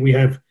don't think we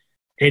have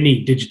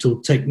any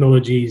digital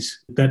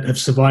technologies that have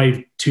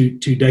survived two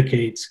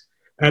decades.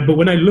 But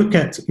when I look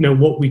at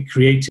what we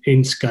created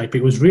in Skype,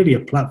 it was really a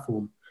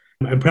platform,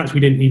 and perhaps we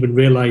didn't even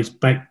realize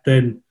back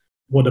then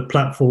what a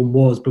platform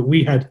was. But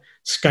we had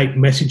Skype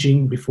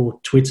messaging before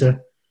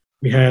Twitter.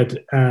 We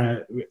had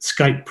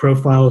Skype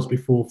profiles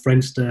before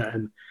Friendster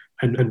and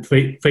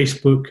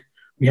Facebook.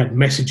 We had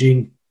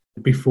messaging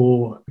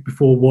before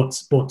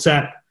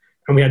WhatsApp,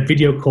 and we had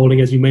video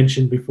calling, as you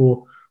mentioned,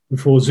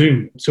 before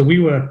Zoom. So we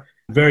were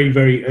very,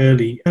 very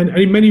early. And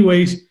in many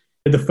ways,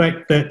 the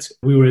fact that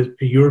we were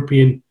a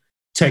European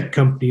tech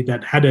company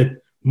that had a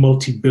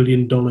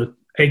multi-billion-dollar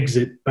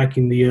exit back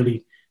in the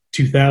early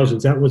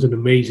 2000s, that was an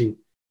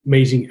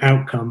amazing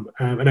outcome,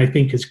 and I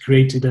think has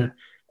created an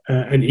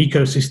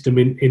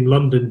ecosystem in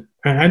London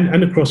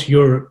and across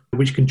Europe,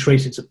 which can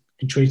trace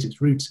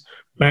its roots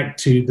back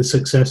to the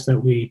success that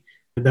we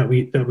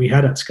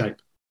had at Skype.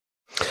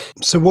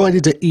 So why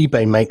did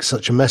eBay make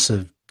such a mess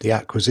of the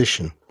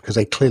acquisition? Because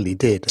they clearly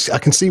did. I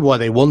can see why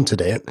they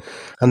wanted it,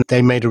 and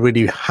they made a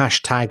really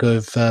hashtag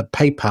of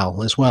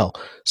PayPal as well.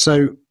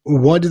 So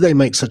why did they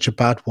make such a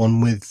bad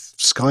one with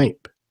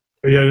Skype?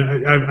 Yeah,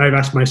 I've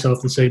asked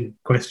myself the same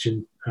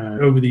question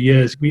over the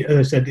years. As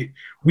I said,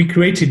 we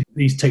created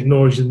these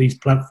technologies and these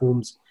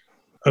platforms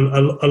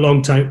a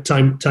long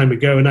time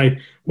ago. And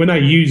when I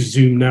use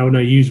Zoom now and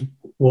I use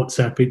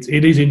WhatsApp,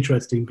 it is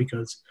interesting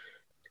because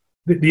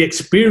the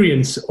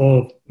experience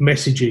of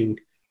messaging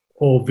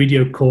or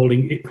video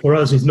calling for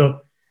us is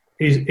not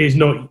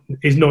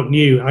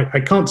new. I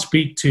can't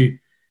speak to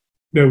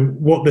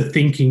what the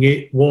thinking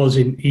it was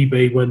in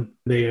eBay when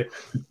they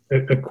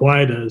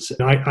acquired us.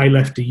 I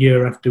left a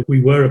year after we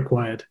were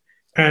acquired.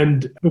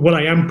 And what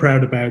I am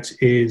proud about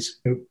is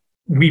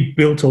we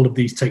built all of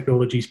these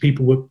technologies.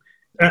 People were,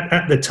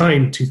 at the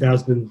time,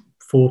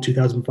 2004,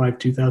 2005,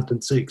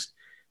 2006,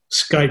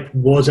 Skype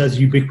was as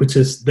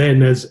ubiquitous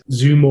then as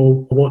Zoom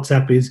or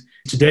WhatsApp is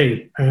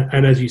today.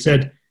 And as you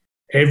said,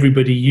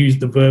 everybody used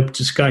the verb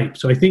to Skype.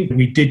 So I think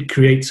we did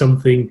create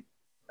something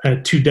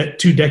two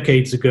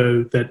decades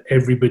ago that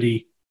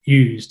everybody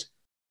used.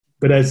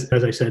 But as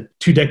I said,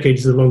 2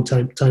 decades is a long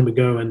time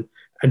ago, and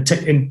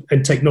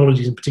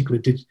technologies, in particular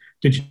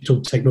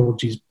digital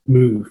technologies,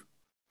 move.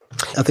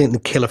 I think the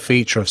killer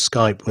feature of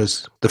Skype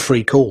was the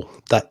free call.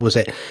 That was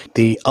it.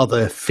 The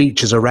other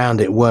features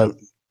around it weren't,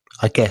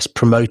 I guess,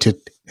 promoted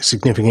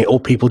significantly, or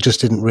people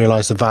just didn't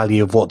realize the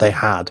value of what they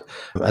had,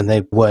 and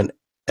they weren't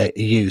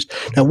used.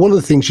 Now, one of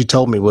the things you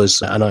told me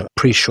was, and I'm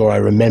pretty sure I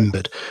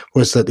remembered,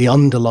 was that the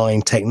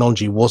underlying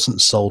technology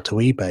wasn't sold to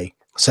eBay.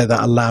 So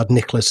that allowed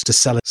Nicholas to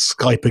sell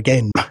Skype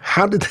again.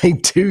 How did they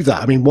do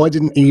that? I mean, why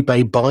didn't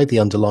eBay buy the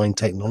underlying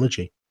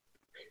technology?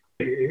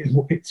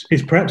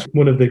 It's perhaps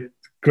one of the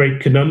great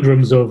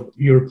conundrums of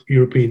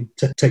European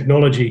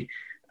technology,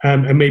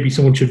 and maybe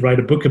someone should write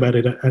a book about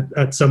it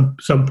at some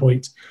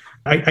point.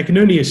 I can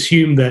only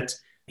assume that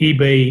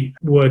eBay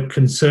were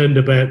concerned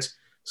about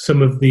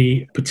some of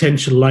the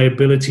potential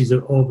liabilities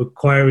of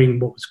acquiring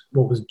what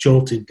was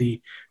Jolted,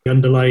 the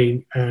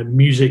underlying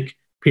music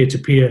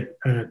peer-to-peer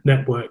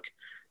network,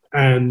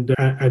 and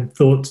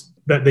thought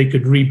that they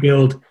could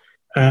rebuild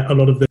a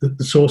lot of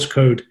the source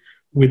code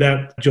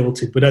without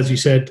Jolted. But as you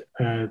said,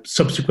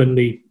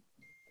 subsequently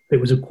it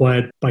was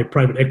acquired by a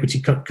private equity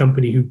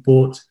company who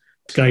bought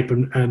Skype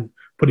and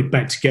put it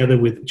back together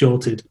with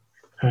Jolted,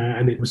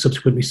 and it was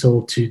subsequently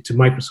sold to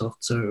Microsoft.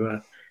 So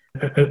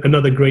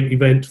another great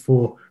event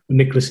for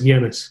Nicholas and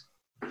Yanis.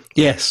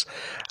 Yes,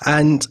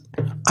 and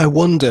I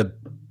wonder,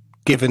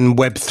 given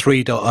Web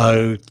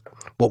 3.0,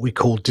 what we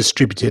call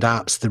distributed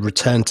apps, the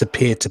return to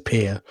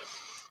peer-to-peer,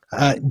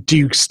 do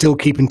you still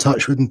keep in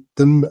touch with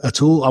them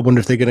at all? I wonder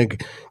if they're going to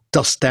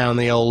dust down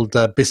the old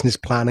business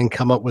plan and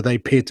come up with a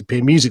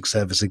peer-to-peer music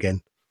service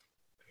again.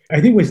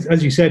 I think,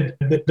 as you said,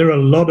 there are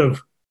a lot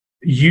of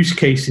use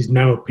cases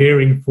now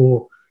appearing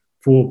for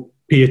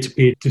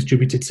peer-to-peer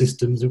distributed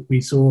systems.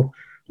 We saw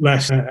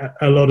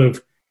a lot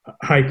of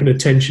hype and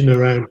attention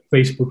around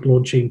Facebook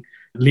launching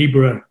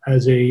Libra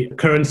as a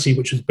currency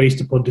which was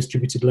based upon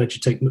distributed ledger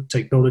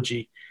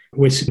technology.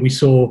 We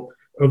saw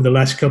over the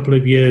last couple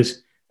of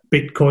years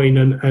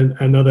Bitcoin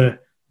and other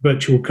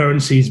virtual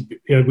currencies,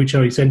 which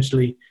are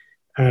essentially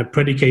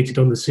predicated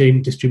on the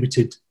same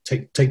distributed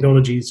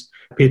technologies,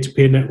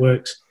 peer-to-peer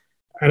networks.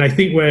 And I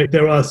think where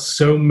there are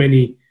so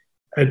many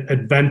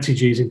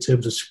advantages in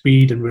terms of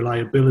speed and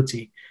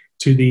reliability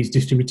to these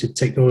distributed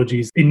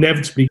technologies,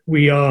 inevitably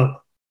we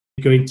are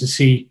going to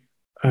see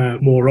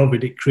more of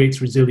it. It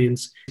creates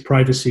resilience,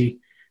 privacy,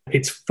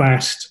 it's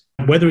fast.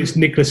 Whether it's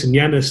Nicholas and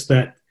Yanis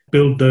that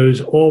build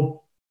those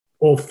or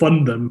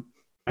fund them,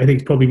 I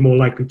think it's probably more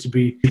likely to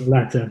be the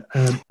latter.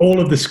 All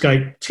of the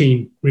Skype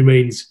team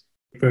remains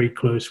very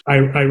close.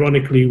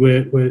 Ironically,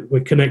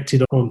 we're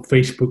connected on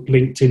Facebook,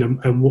 LinkedIn,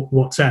 and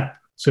WhatsApp.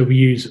 So we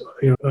use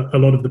a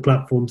lot of the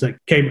platforms that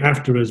came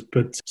after us,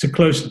 but it's a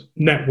close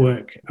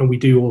network, and we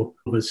do all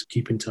of us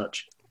keep in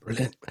touch.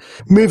 Brilliant.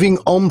 Moving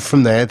on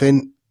from there,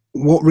 then,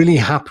 what really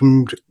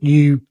happened?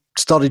 You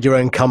started your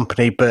own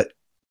company, but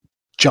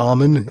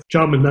Jamun?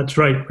 Jamun, that's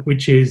right,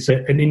 which is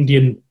an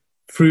Indian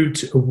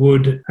fruit, a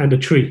wood, and a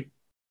tree.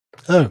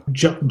 Oh.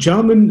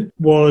 Jamun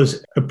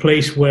was a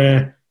place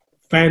where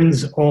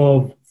fans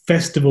of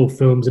festival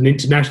films and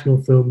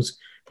international films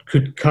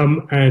could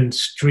come and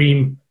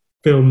stream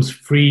films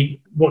free,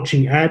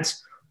 watching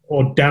ads,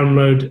 or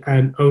download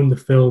and own the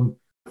film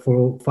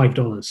for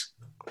 $5.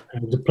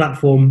 And the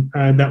platform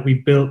that we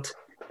built,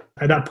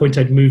 at that point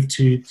I'd moved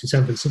to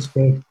San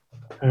Francisco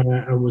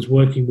and was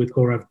working with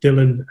Gaurav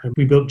Dhillon. And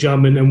we built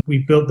Jamun, and we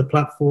built the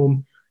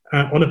platform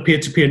on a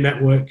peer-to-peer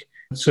network.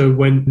 So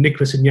when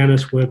Nicholas and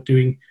Yanis were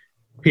doing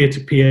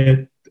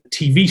peer-to-peer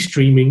TV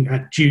streaming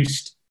at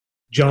Juiced,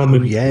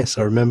 Jamun. Oh, yes,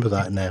 I remember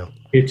that now.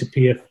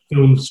 Peer-to-peer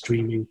film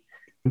streaming.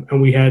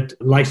 And we had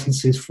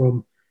licenses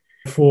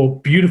for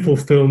beautiful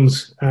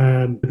films,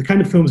 the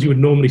kind of films you would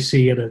normally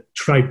see at a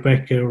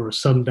Tribeca or a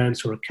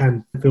Sundance or a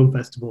Cannes film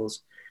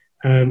festivals.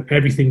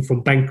 Everything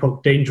from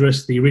Bangkok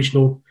Dangerous, the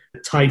original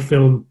Thai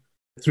film,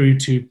 through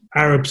to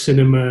Arab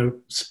cinema,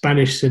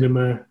 Spanish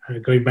cinema,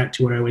 going back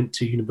to where I went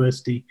to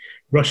university,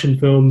 Russian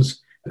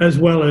films, as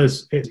well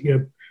as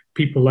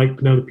people like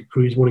Penelope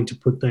Cruz wanting to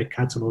put their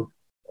catalogue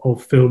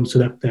of films so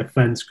that their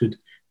fans could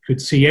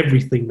see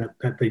everything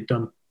that they'd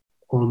done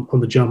on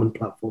the Jamun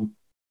platform.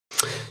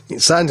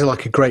 It sounded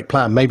like a great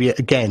plan. Maybe,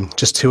 again,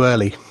 just too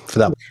early for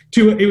that.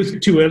 It was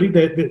too early.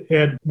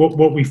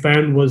 What we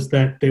found was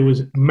that there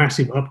was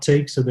massive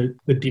uptake, so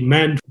the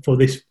demand for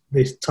this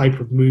type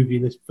of movie,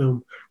 this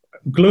film,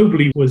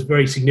 globally was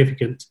very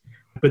significant,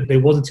 but there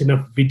wasn't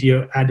enough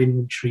video ad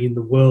inventory in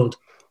the world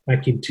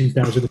back in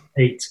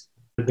 2008.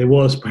 There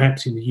was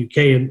perhaps in the UK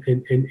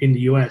and in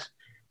the US,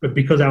 but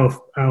because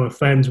our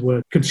fans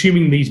were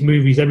consuming these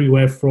movies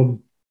everywhere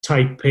from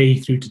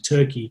Taipei through to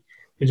Turkey,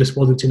 there just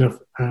wasn't enough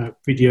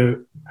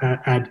video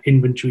ad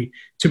inventory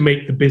to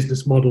make the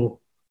business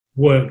model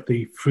work,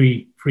 the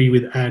free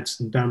with ads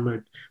and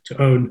download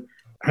to own.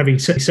 Having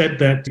said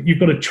that, you've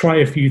got to try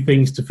a few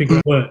things to figure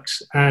out what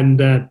works.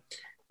 And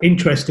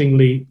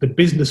interestingly, the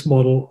business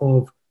model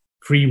of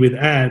free with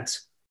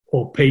ads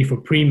or pay for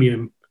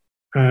premium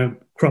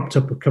cropped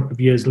up a couple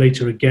of years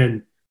later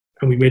again,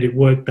 and we made it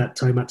work that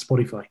time at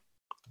Spotify.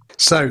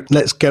 So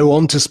let's go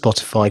on to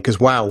Spotify, because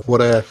wow,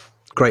 what a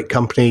great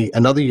company,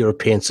 another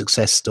European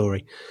success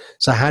story.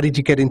 So how did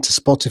you get into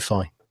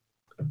Spotify?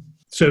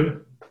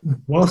 So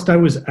whilst I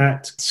was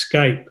at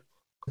Skype,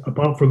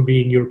 apart from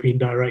being European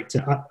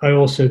director, I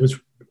also was,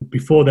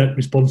 before that,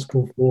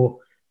 responsible for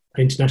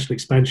international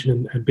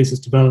expansion and business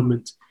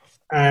development,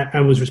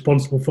 and was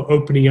responsible for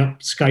opening up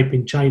Skype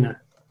in China.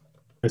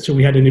 So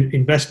we had an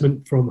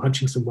investment from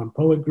Hutchinson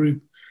Whampoa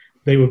Group.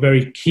 They were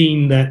very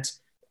keen that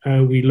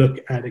we look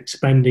at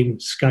expanding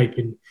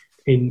Skype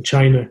in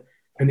China.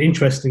 And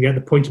interestingly, at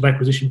the point of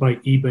acquisition by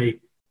eBay,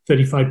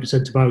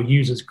 35% of our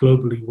users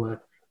globally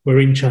were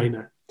in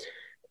China.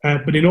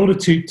 But in order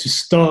to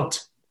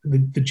start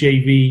the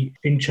JV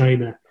in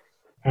China,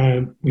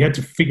 we had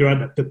to figure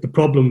out that the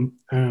problem,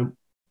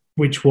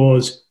 which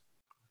was,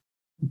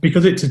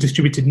 because it's a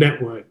distributed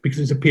network, because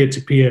it's a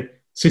peer-to-peer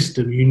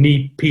system, you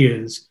need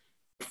peers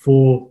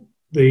for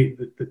the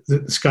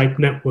Skype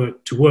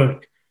network to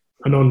work.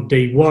 And on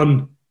day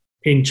one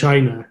in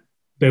China,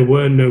 there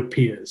were no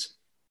peers.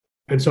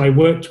 And so I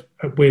worked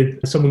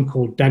with someone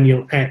called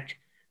Daniel Eck,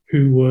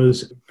 who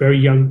was very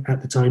young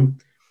at the time,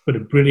 but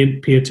a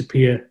brilliant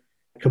peer-to-peer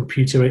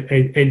computer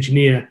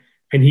engineer,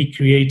 and he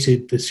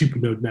created the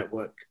Supernode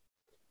network.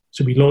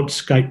 So we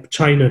launched Skype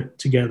China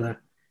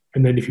together,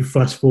 and then if you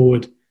fast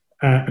forward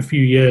a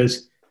few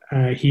years,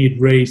 he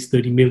had raised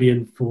 30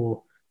 million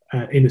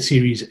in a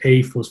Series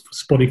A for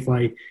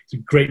Spotify. He's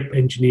a great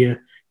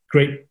engineer,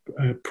 great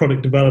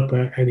product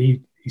developer, and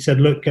he said,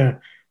 look,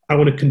 I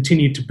want to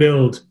continue to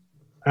build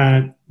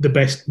the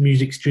best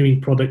music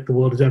streaming product the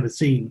world has ever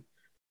seen.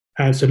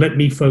 So let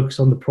me focus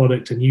on the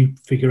product, and you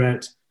figure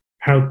out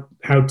how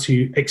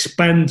to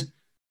expand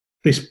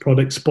this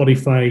product,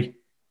 Spotify,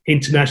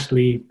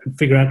 internationally, and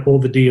figure out all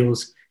the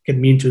deals, get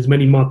me into as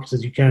many markets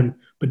as you can,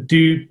 but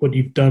do what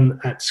you've done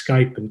at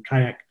Skype and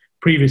Kayak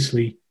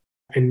previously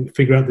and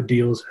figure out the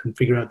deals and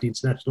figure out the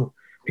international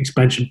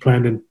expansion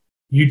plan. And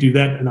you do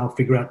that, and I'll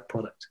figure out the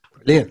product.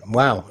 Brilliant.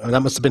 Wow.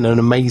 That must have been an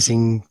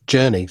amazing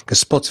journey,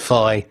 because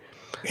Spotify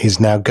is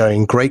now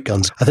going great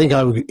guns. I think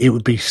it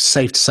would be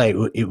safe to say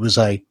it was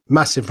a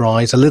massive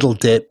rise, a little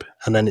dip,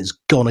 and then it's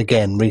gone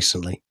again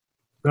recently.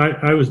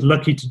 I was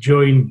lucky to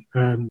join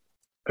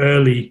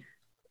early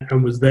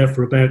and was there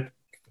for about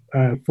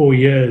 4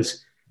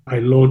 years. I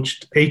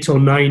launched 8 or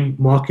 9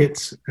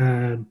 markets,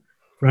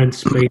 France,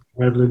 Spain,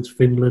 Netherlands,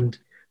 Finland,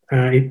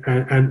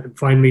 and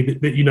finally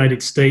the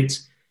United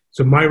States.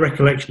 So my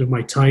recollection of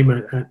my time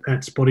at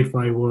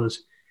Spotify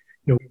was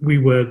We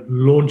were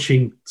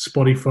launching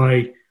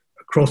Spotify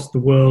across the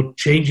world,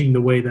 changing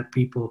the way that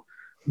people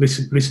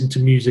listen to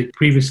music.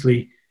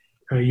 Previously,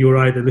 you were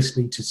either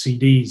listening to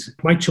CDs.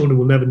 My children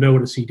will never know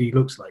what a CD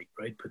looks like,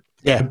 right?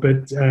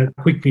 But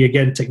quickly,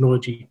 again,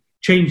 technology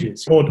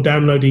changes. Or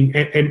downloading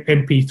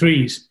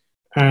MP3s.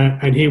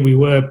 And here we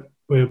were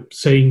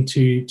saying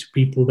to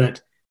people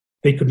that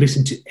they could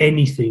listen to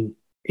anything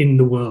in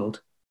the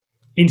world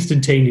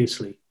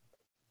instantaneously.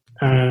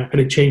 And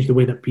it changed the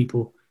way that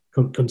people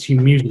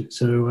consume music.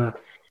 So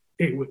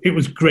it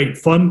was great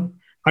fun.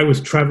 I was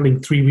traveling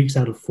 3 weeks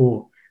out of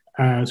 4.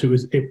 So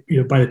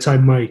by the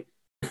time my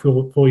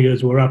 4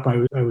 years were up,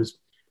 I was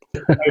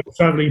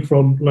traveling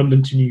from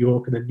London to New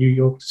York, and then New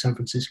York to San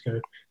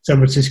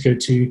Francisco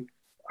to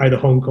either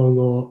Hong Kong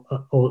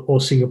or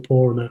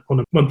Singapore on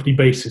a monthly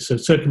basis. So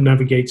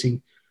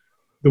circumnavigating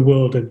the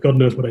world, and God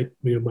knows what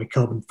my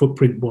carbon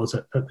footprint was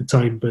at the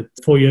time. But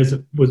 4 years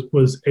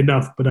was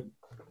enough. But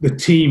the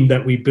team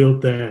that we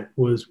built there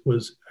was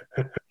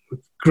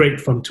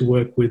great fun to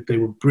work with. They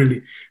were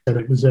brilliant, and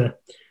it was a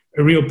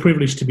real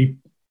privilege to be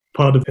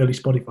part of early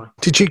Spotify.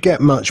 Did you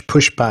get much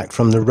pushback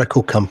from the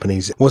record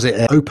companies? Was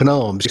it open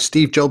arms?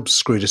 Steve Jobs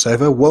screwed us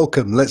over.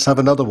 Welcome, let's have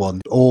another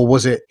one. Or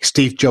was it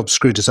Steve Jobs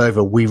screwed us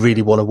over? We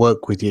really want to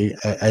work with you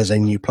as a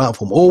new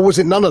platform. Or was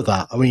it none of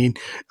that? I mean,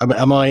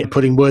 am I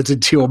putting words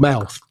into your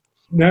mouth?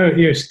 No,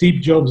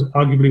 Steve Jobs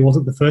arguably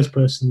wasn't the first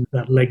person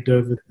that legged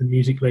over the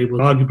music label.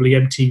 Arguably,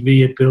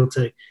 MTV had built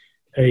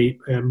a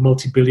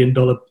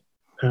multi-billion-dollar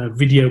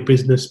video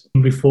business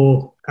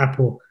before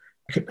Apple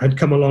had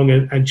come along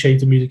and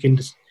changed the music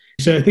industry.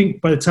 So I think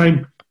by the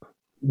time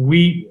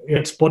we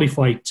at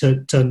Spotify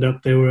turned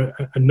up, there were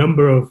a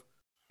number of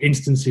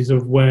instances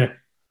of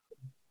where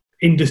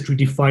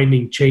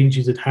industry-defining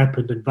changes had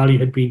happened and value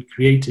had been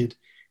created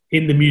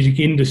in the music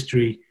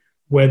industry,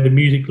 where the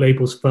music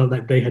labels felt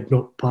that they had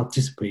not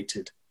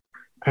participated.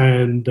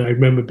 And I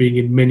remember being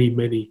in many,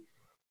 many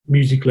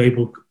music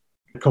label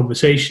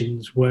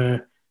conversations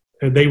where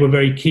they were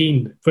very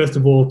keen, first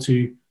of all,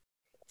 to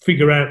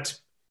figure out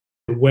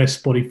where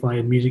Spotify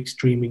and music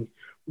streaming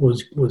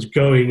was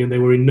going, and they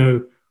were in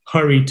no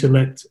hurry to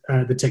let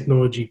the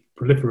technology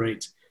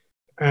proliferate,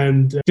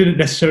 and didn't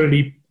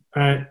necessarily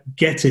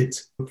get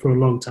it for a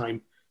long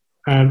time,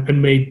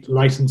 and made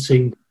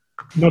licensing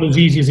not as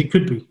easy as it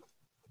could be.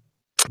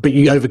 But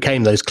you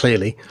overcame those,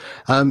 clearly.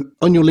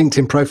 On your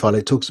LinkedIn profile,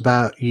 it talks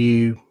about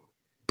you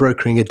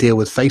brokering a deal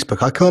with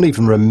Facebook. I can't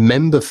even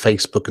remember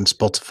Facebook and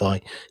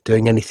Spotify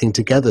doing anything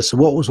together. So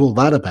what was all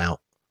that about?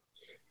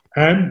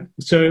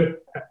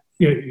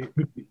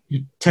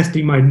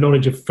 Testing my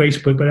knowledge of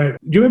Facebook. But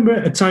do you remember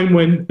a time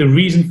when the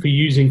reason for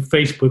using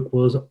Facebook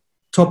was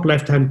top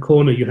left-hand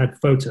corner, you had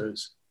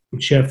photos, you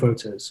could share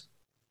photos.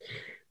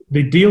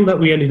 The deal that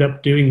we ended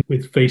up doing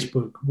with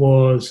Facebook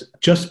was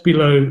just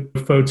below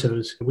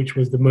photos, which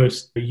was the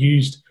most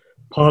used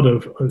part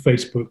of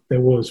Facebook. There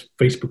was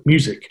Facebook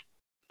Music.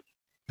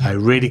 I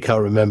really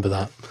can't remember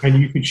that. And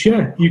you could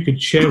share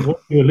what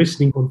you were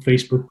listening on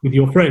Facebook with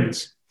your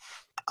friends.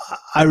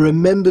 I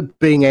remember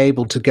being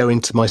able to go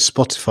into my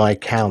Spotify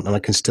account, and I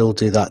can still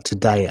do that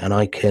today, and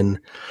I can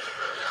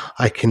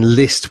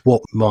list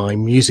what my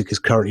music is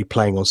currently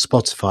playing on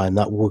Spotify, and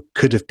that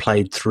could have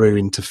played through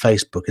into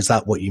Facebook. Is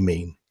that what you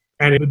mean?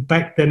 And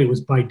back then it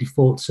was by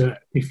default. So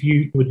if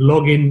you would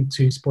log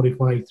into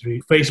Spotify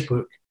through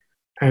Facebook,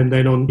 and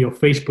then on your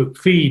Facebook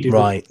feed, it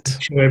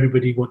would show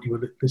everybody what you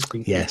were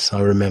listening to. Yes,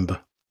 I remember.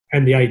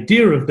 And the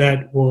idea of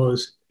that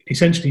was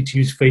essentially to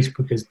use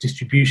Facebook as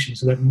distribution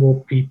so that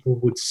more people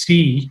would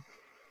see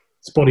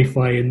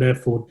Spotify and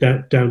therefore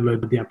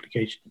download the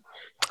application.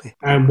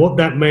 And what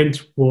that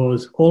meant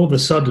was, all of a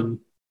sudden,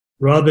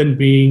 rather than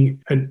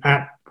being an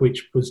app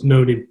which was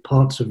known in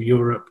parts of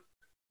Europe,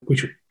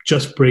 which were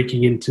just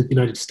breaking into the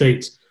United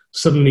States,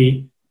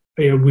 suddenly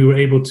we were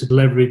able to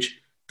leverage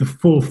the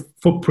full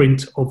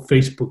footprint of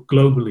Facebook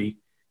globally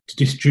to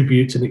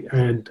distribute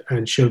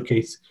and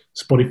showcase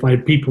Spotify.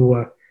 And people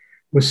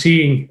were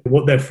seeing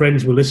what their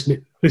friends were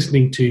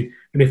listening to,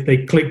 and if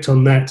they clicked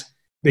on that,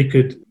 they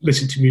could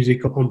listen to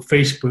music on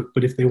Facebook.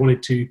 But if they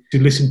wanted to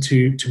listen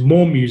to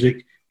more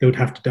music, they would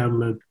have to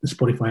download the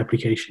Spotify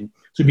application.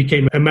 So it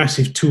became a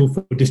massive tool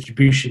for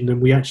distribution,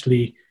 and we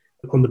actually,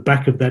 on the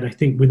back of that, I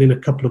think within a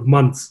couple of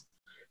months,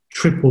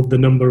 tripled the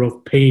number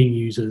of paying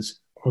users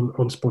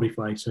on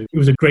Spotify. So it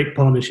was a great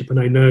partnership, and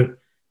I know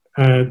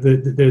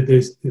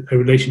there's a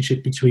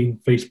relationship between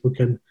Facebook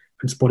and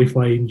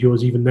Spotify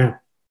endures even now.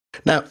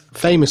 Now,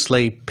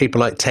 famously,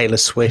 people like Taylor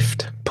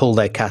Swift pull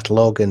their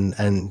catalogue,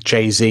 and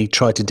Jay-Z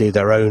try to do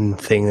their own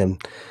thing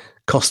and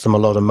cost them a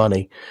lot of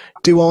money.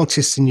 Do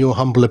artists, in your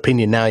humble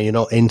opinion, now you're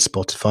not in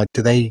Spotify,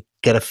 do they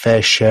get a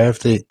fair share of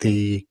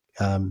the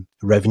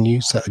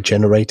revenues that are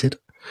generated?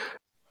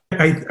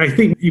 I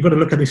think you've got to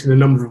look at this in a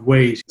number of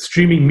ways.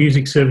 Streaming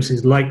music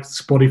services like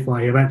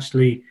Spotify have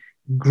actually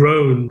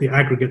grown the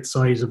aggregate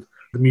size of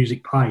the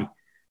music pie.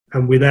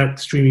 And without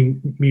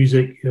streaming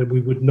music,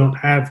 we would not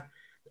have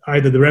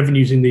either the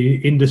revenues in the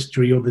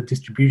industry or the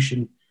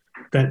distribution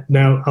that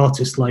now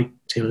artists like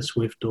Taylor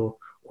Swift or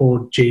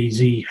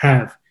Jay-Z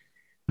have.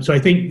 So I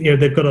think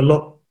they've got a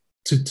lot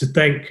to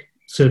thank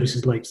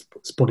services like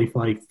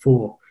Spotify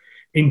for.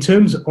 In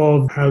terms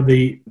of how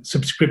the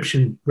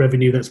subscription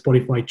revenue that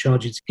Spotify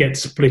charges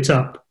gets split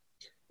up,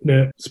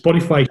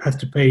 Spotify has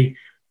to pay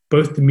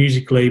both the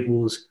music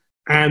labels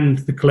and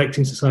the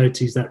collecting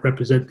societies that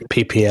represent them.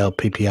 PPL,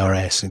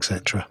 PPRS,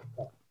 etc.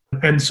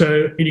 And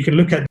so you can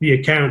look at the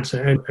accounts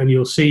and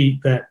you'll see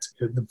that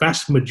the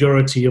vast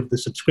majority of the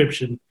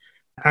subscription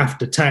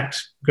after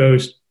tax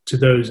goes to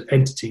those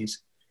entities.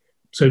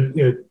 So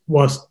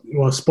whilst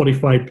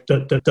Spotify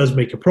does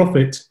make a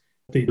profit,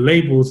 the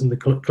labels and the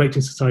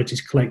collecting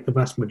societies collect the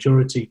vast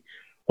majority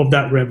of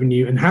that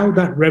revenue. And how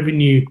that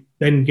revenue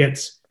then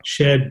gets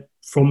shared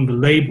from the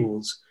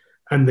labels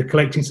and the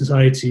collecting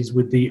societies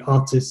with the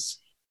artists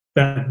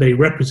that they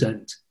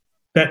represent,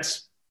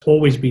 that's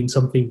always been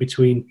something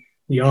between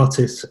the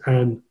artists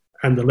and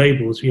the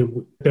labels.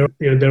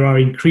 There are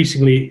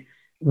increasingly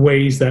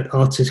ways that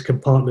artists can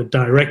partner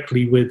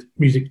directly with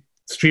music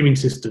streaming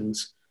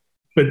systems.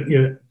 But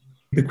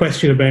the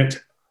question about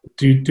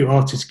do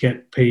artists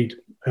get paid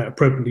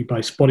appropriately by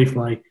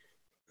Spotify,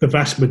 the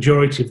vast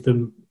majority of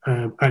them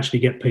actually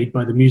get paid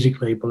by the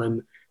music label,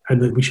 and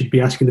that we should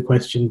be asking the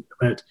question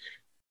about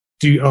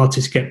do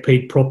artists get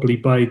paid properly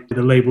by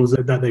the labels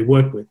that they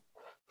work with.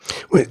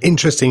 Well,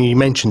 interesting you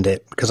mentioned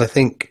it, because I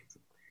think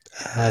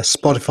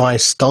Spotify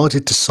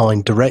started to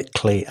sign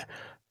directly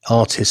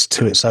artists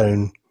to its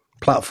own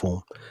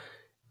platform.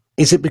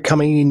 Is it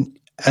becoming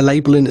a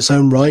label in its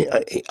own right?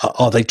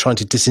 Are they trying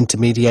to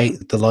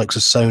disintermediate the likes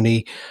of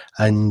Sony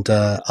and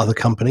other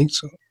companies?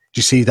 Do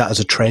you see that as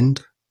a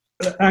trend?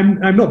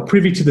 I'm not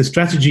privy to the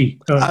strategy.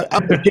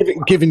 I'm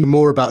giving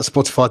more about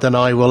Spotify than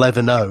I will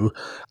ever know,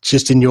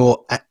 just in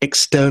your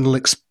external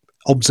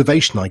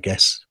observation, I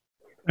guess.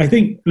 I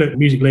think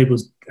music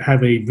labels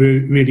have a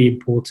really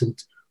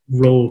important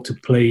role to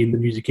play in the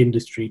music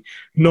industry,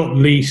 not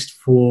least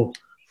for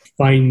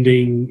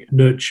finding,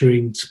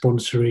 nurturing,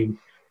 sponsoring,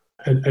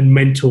 and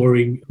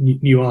mentoring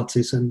new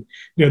artists. And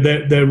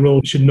their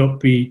role should not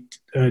be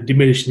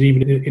diminished. And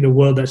even in a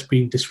world that's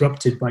being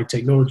disrupted by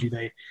technology,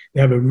 they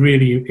have a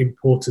really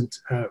important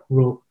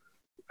role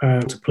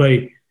to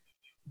play.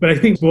 But I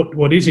think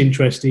what is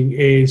interesting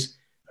is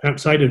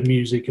outside of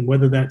music, and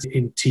whether that's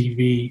in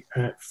TV,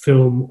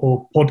 film,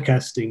 or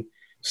podcasting,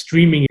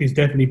 streaming is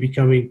definitely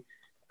becoming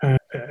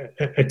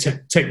a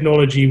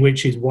technology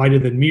which is wider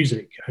than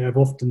music. I have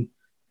often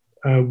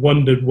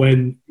wondered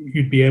when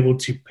you'd be able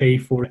to pay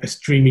for a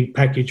streaming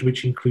package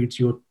which includes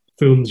your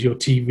films, your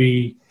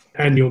TV,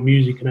 and your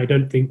music, and I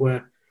don't think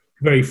we're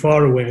very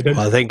far away.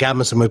 I think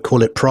Amazon would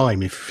call it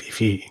Prime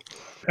if you...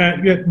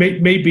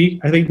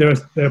 maybe. I think there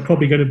are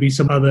probably going to be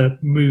some other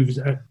moves.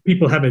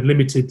 People have a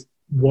limited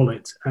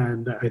wallet,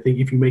 and I think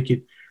if you make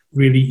it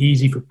really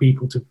easy for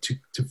people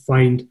to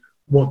find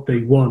what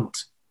they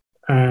want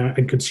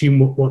and consume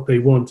what they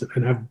want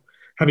and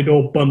have it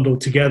all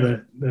bundled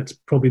together, that's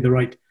probably the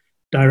right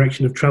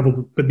direction of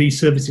travel. But these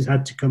services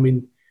had to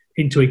come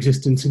into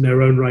existence in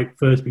their own right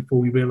first before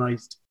we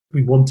realized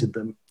we wanted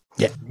them.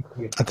 Yeah,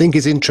 I think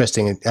it's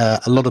interesting. A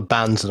lot of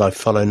bands that I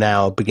follow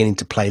now are beginning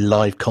to play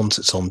live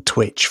concerts on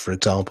Twitch, for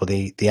example,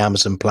 the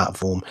Amazon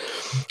platform.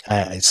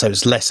 So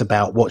it's less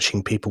about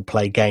watching people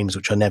play games,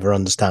 which I never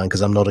understand because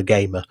I'm not a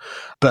gamer.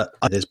 But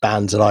there's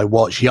bands that I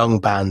watch, young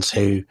bands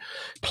who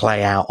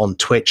play out on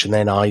Twitch, and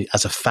then I,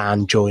 as a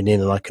fan, join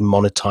in and I can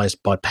monetize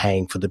by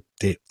paying for the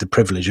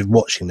privilege of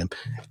watching them.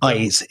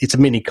 It's a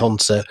mini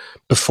concert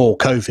before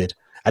COVID,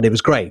 and it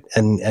was great.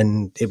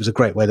 And it was a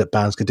great way that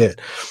bands could do it.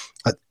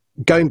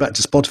 Going back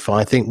to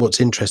Spotify, I think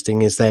what's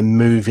interesting is their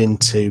move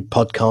into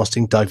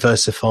podcasting,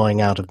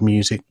 diversifying out of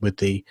music with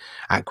the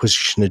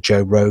acquisition of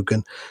Joe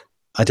Rogan.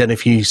 I don't know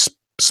if you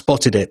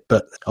spotted it,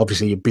 but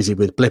obviously you're busy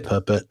with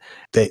Blippar, but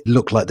they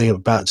look like they're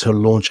about to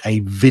launch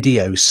a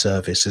video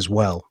service as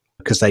well,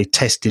 because they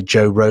tested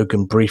Joe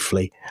Rogan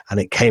briefly and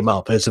it came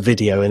up as a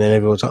video, and then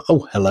everyone was like,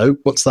 oh, hello,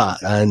 what's that?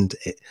 And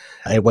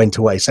it went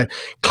away. So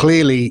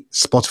clearly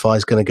Spotify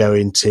is going to go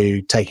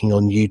into taking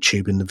on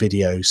YouTube in the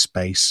video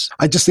space.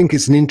 I just think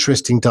it's an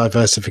interesting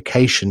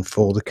diversification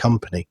for the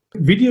company.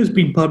 Video's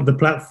been part of the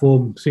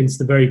platform since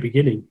the very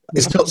beginning.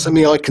 It's not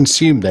something I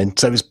consume then,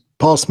 so it's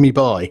passed me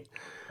by.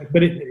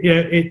 But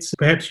it's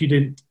perhaps you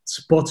didn't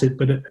spot it,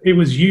 but it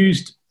was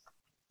used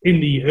in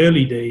the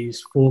early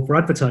days for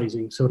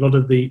advertising. So a lot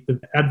of the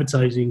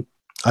advertising...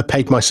 I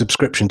paid my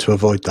subscription to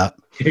avoid that.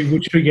 It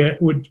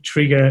would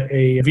trigger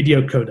a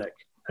video codec.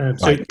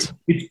 So right.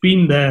 It's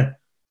been there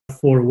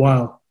for a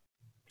while.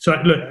 So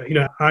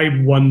I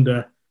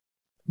wonder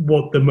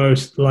what the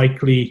most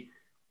likely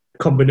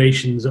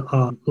combinations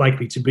are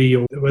likely to be,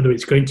 or whether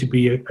it's going to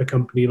be a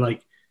company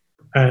like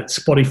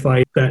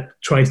Spotify that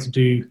tries to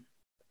do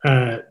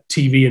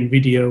TV and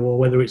video, or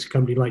whether it's a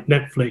company like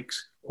Netflix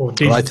or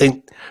Disney. Well, I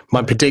think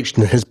my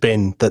prediction has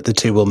been that the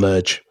two will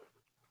merge.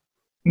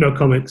 No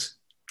comments.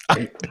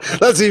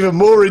 That's even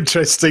more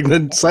interesting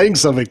than saying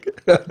something.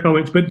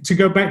 Comments. But to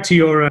go back to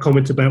your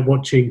comment about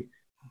watching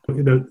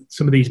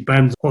some of these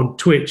bands on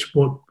Twitch,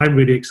 what I'm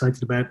really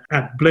excited about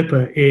at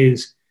Blippar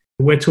is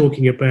we're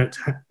talking about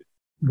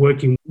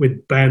working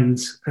with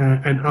bands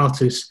and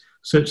artists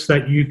such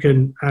that you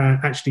can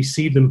actually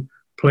see them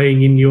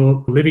playing in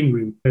your living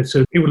room.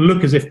 So it would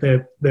look as if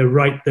they're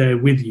right there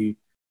with you,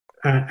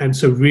 and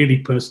so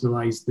really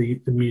personalize the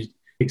music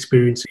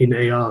experience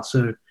in AR.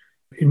 So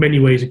in many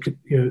ways,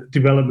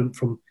 development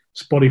from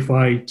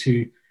Spotify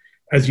to,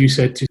 as you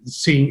said, to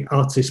seeing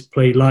artists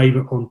play live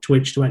on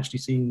Twitch, to actually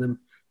seeing them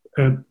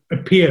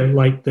appear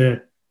like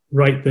they're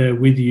right there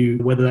with you,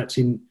 whether that's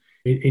in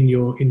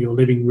your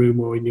living room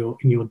or in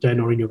your den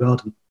or in your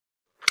garden.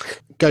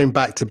 Going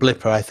back to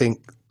Blippar, I think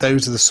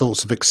those are the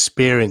sorts of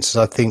experiences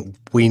I think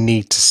we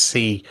need to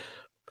see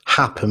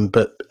happen,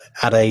 but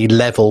at a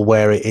level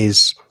where it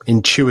is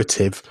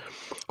intuitive,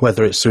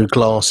 whether it's through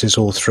glasses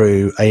or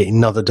through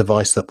another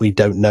device that we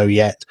don't know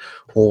yet,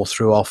 or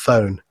through our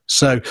phone.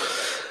 So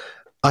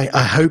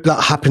I hope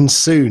that happens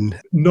soon.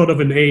 Not of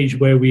an age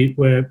where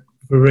we're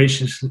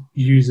voracious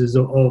users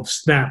of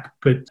Snap,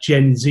 but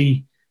Gen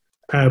Z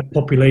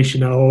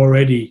population are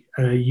already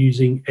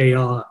using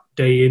AR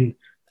day in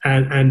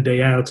and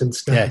day out, and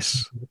Snap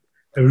is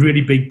a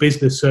really big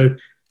business. So,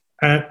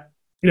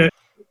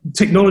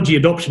 technology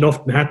adoption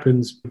often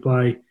happens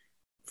by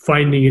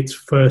finding its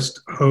first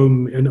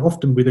home, and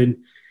often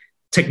within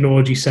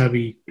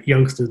technology-savvy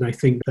youngsters. And I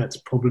think that's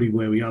probably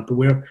where we are. But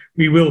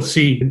we will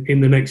see in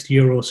the next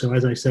year or so,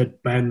 as I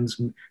said,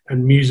 bands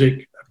and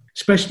music,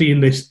 especially in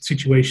this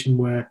situation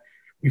where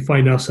we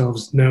find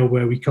ourselves now,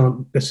 where we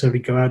can't necessarily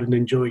go out and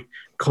enjoy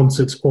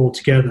concerts all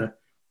together,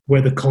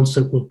 where the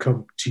concert will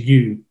come to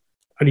you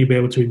and you'll be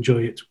able to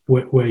enjoy it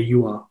where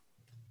you are.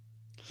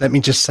 Let me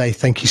just say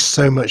thank you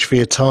so much for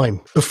your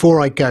time.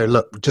 Before I go,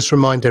 look, just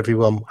remind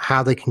everyone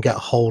how they can get a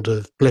hold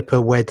of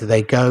Blippar. Where do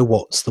they go?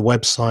 What's the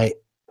website?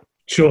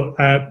 Sure.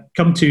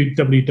 Come to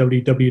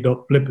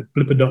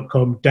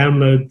www.blippar.com,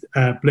 download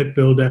Blip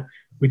Builder,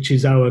 which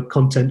is our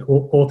content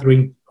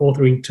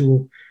authoring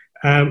tool.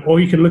 Or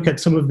you can look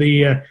at some of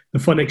the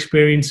fun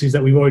experiences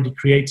that we've already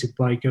created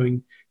by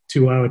going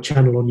to our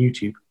channel on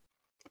YouTube.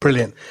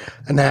 Brilliant.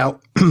 And now,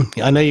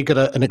 I know you've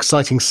got an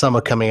exciting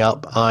summer coming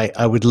up.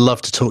 I would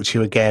love to talk to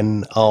you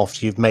again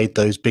after you've made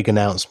those big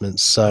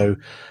announcements. So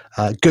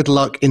good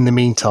luck in the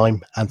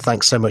meantime, and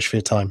thanks so much for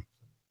your time.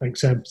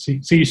 Thanks, Sam.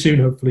 See you soon,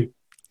 hopefully.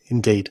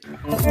 Indeed.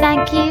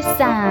 Thank you,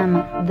 Sam.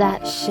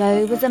 That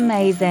show was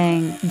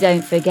amazing.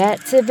 Don't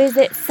forget to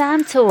visit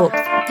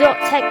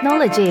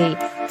samtalks.technology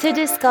to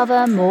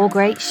discover more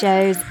great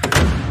shows.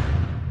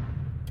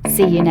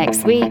 See you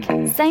next week,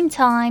 same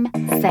time,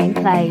 same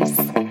place.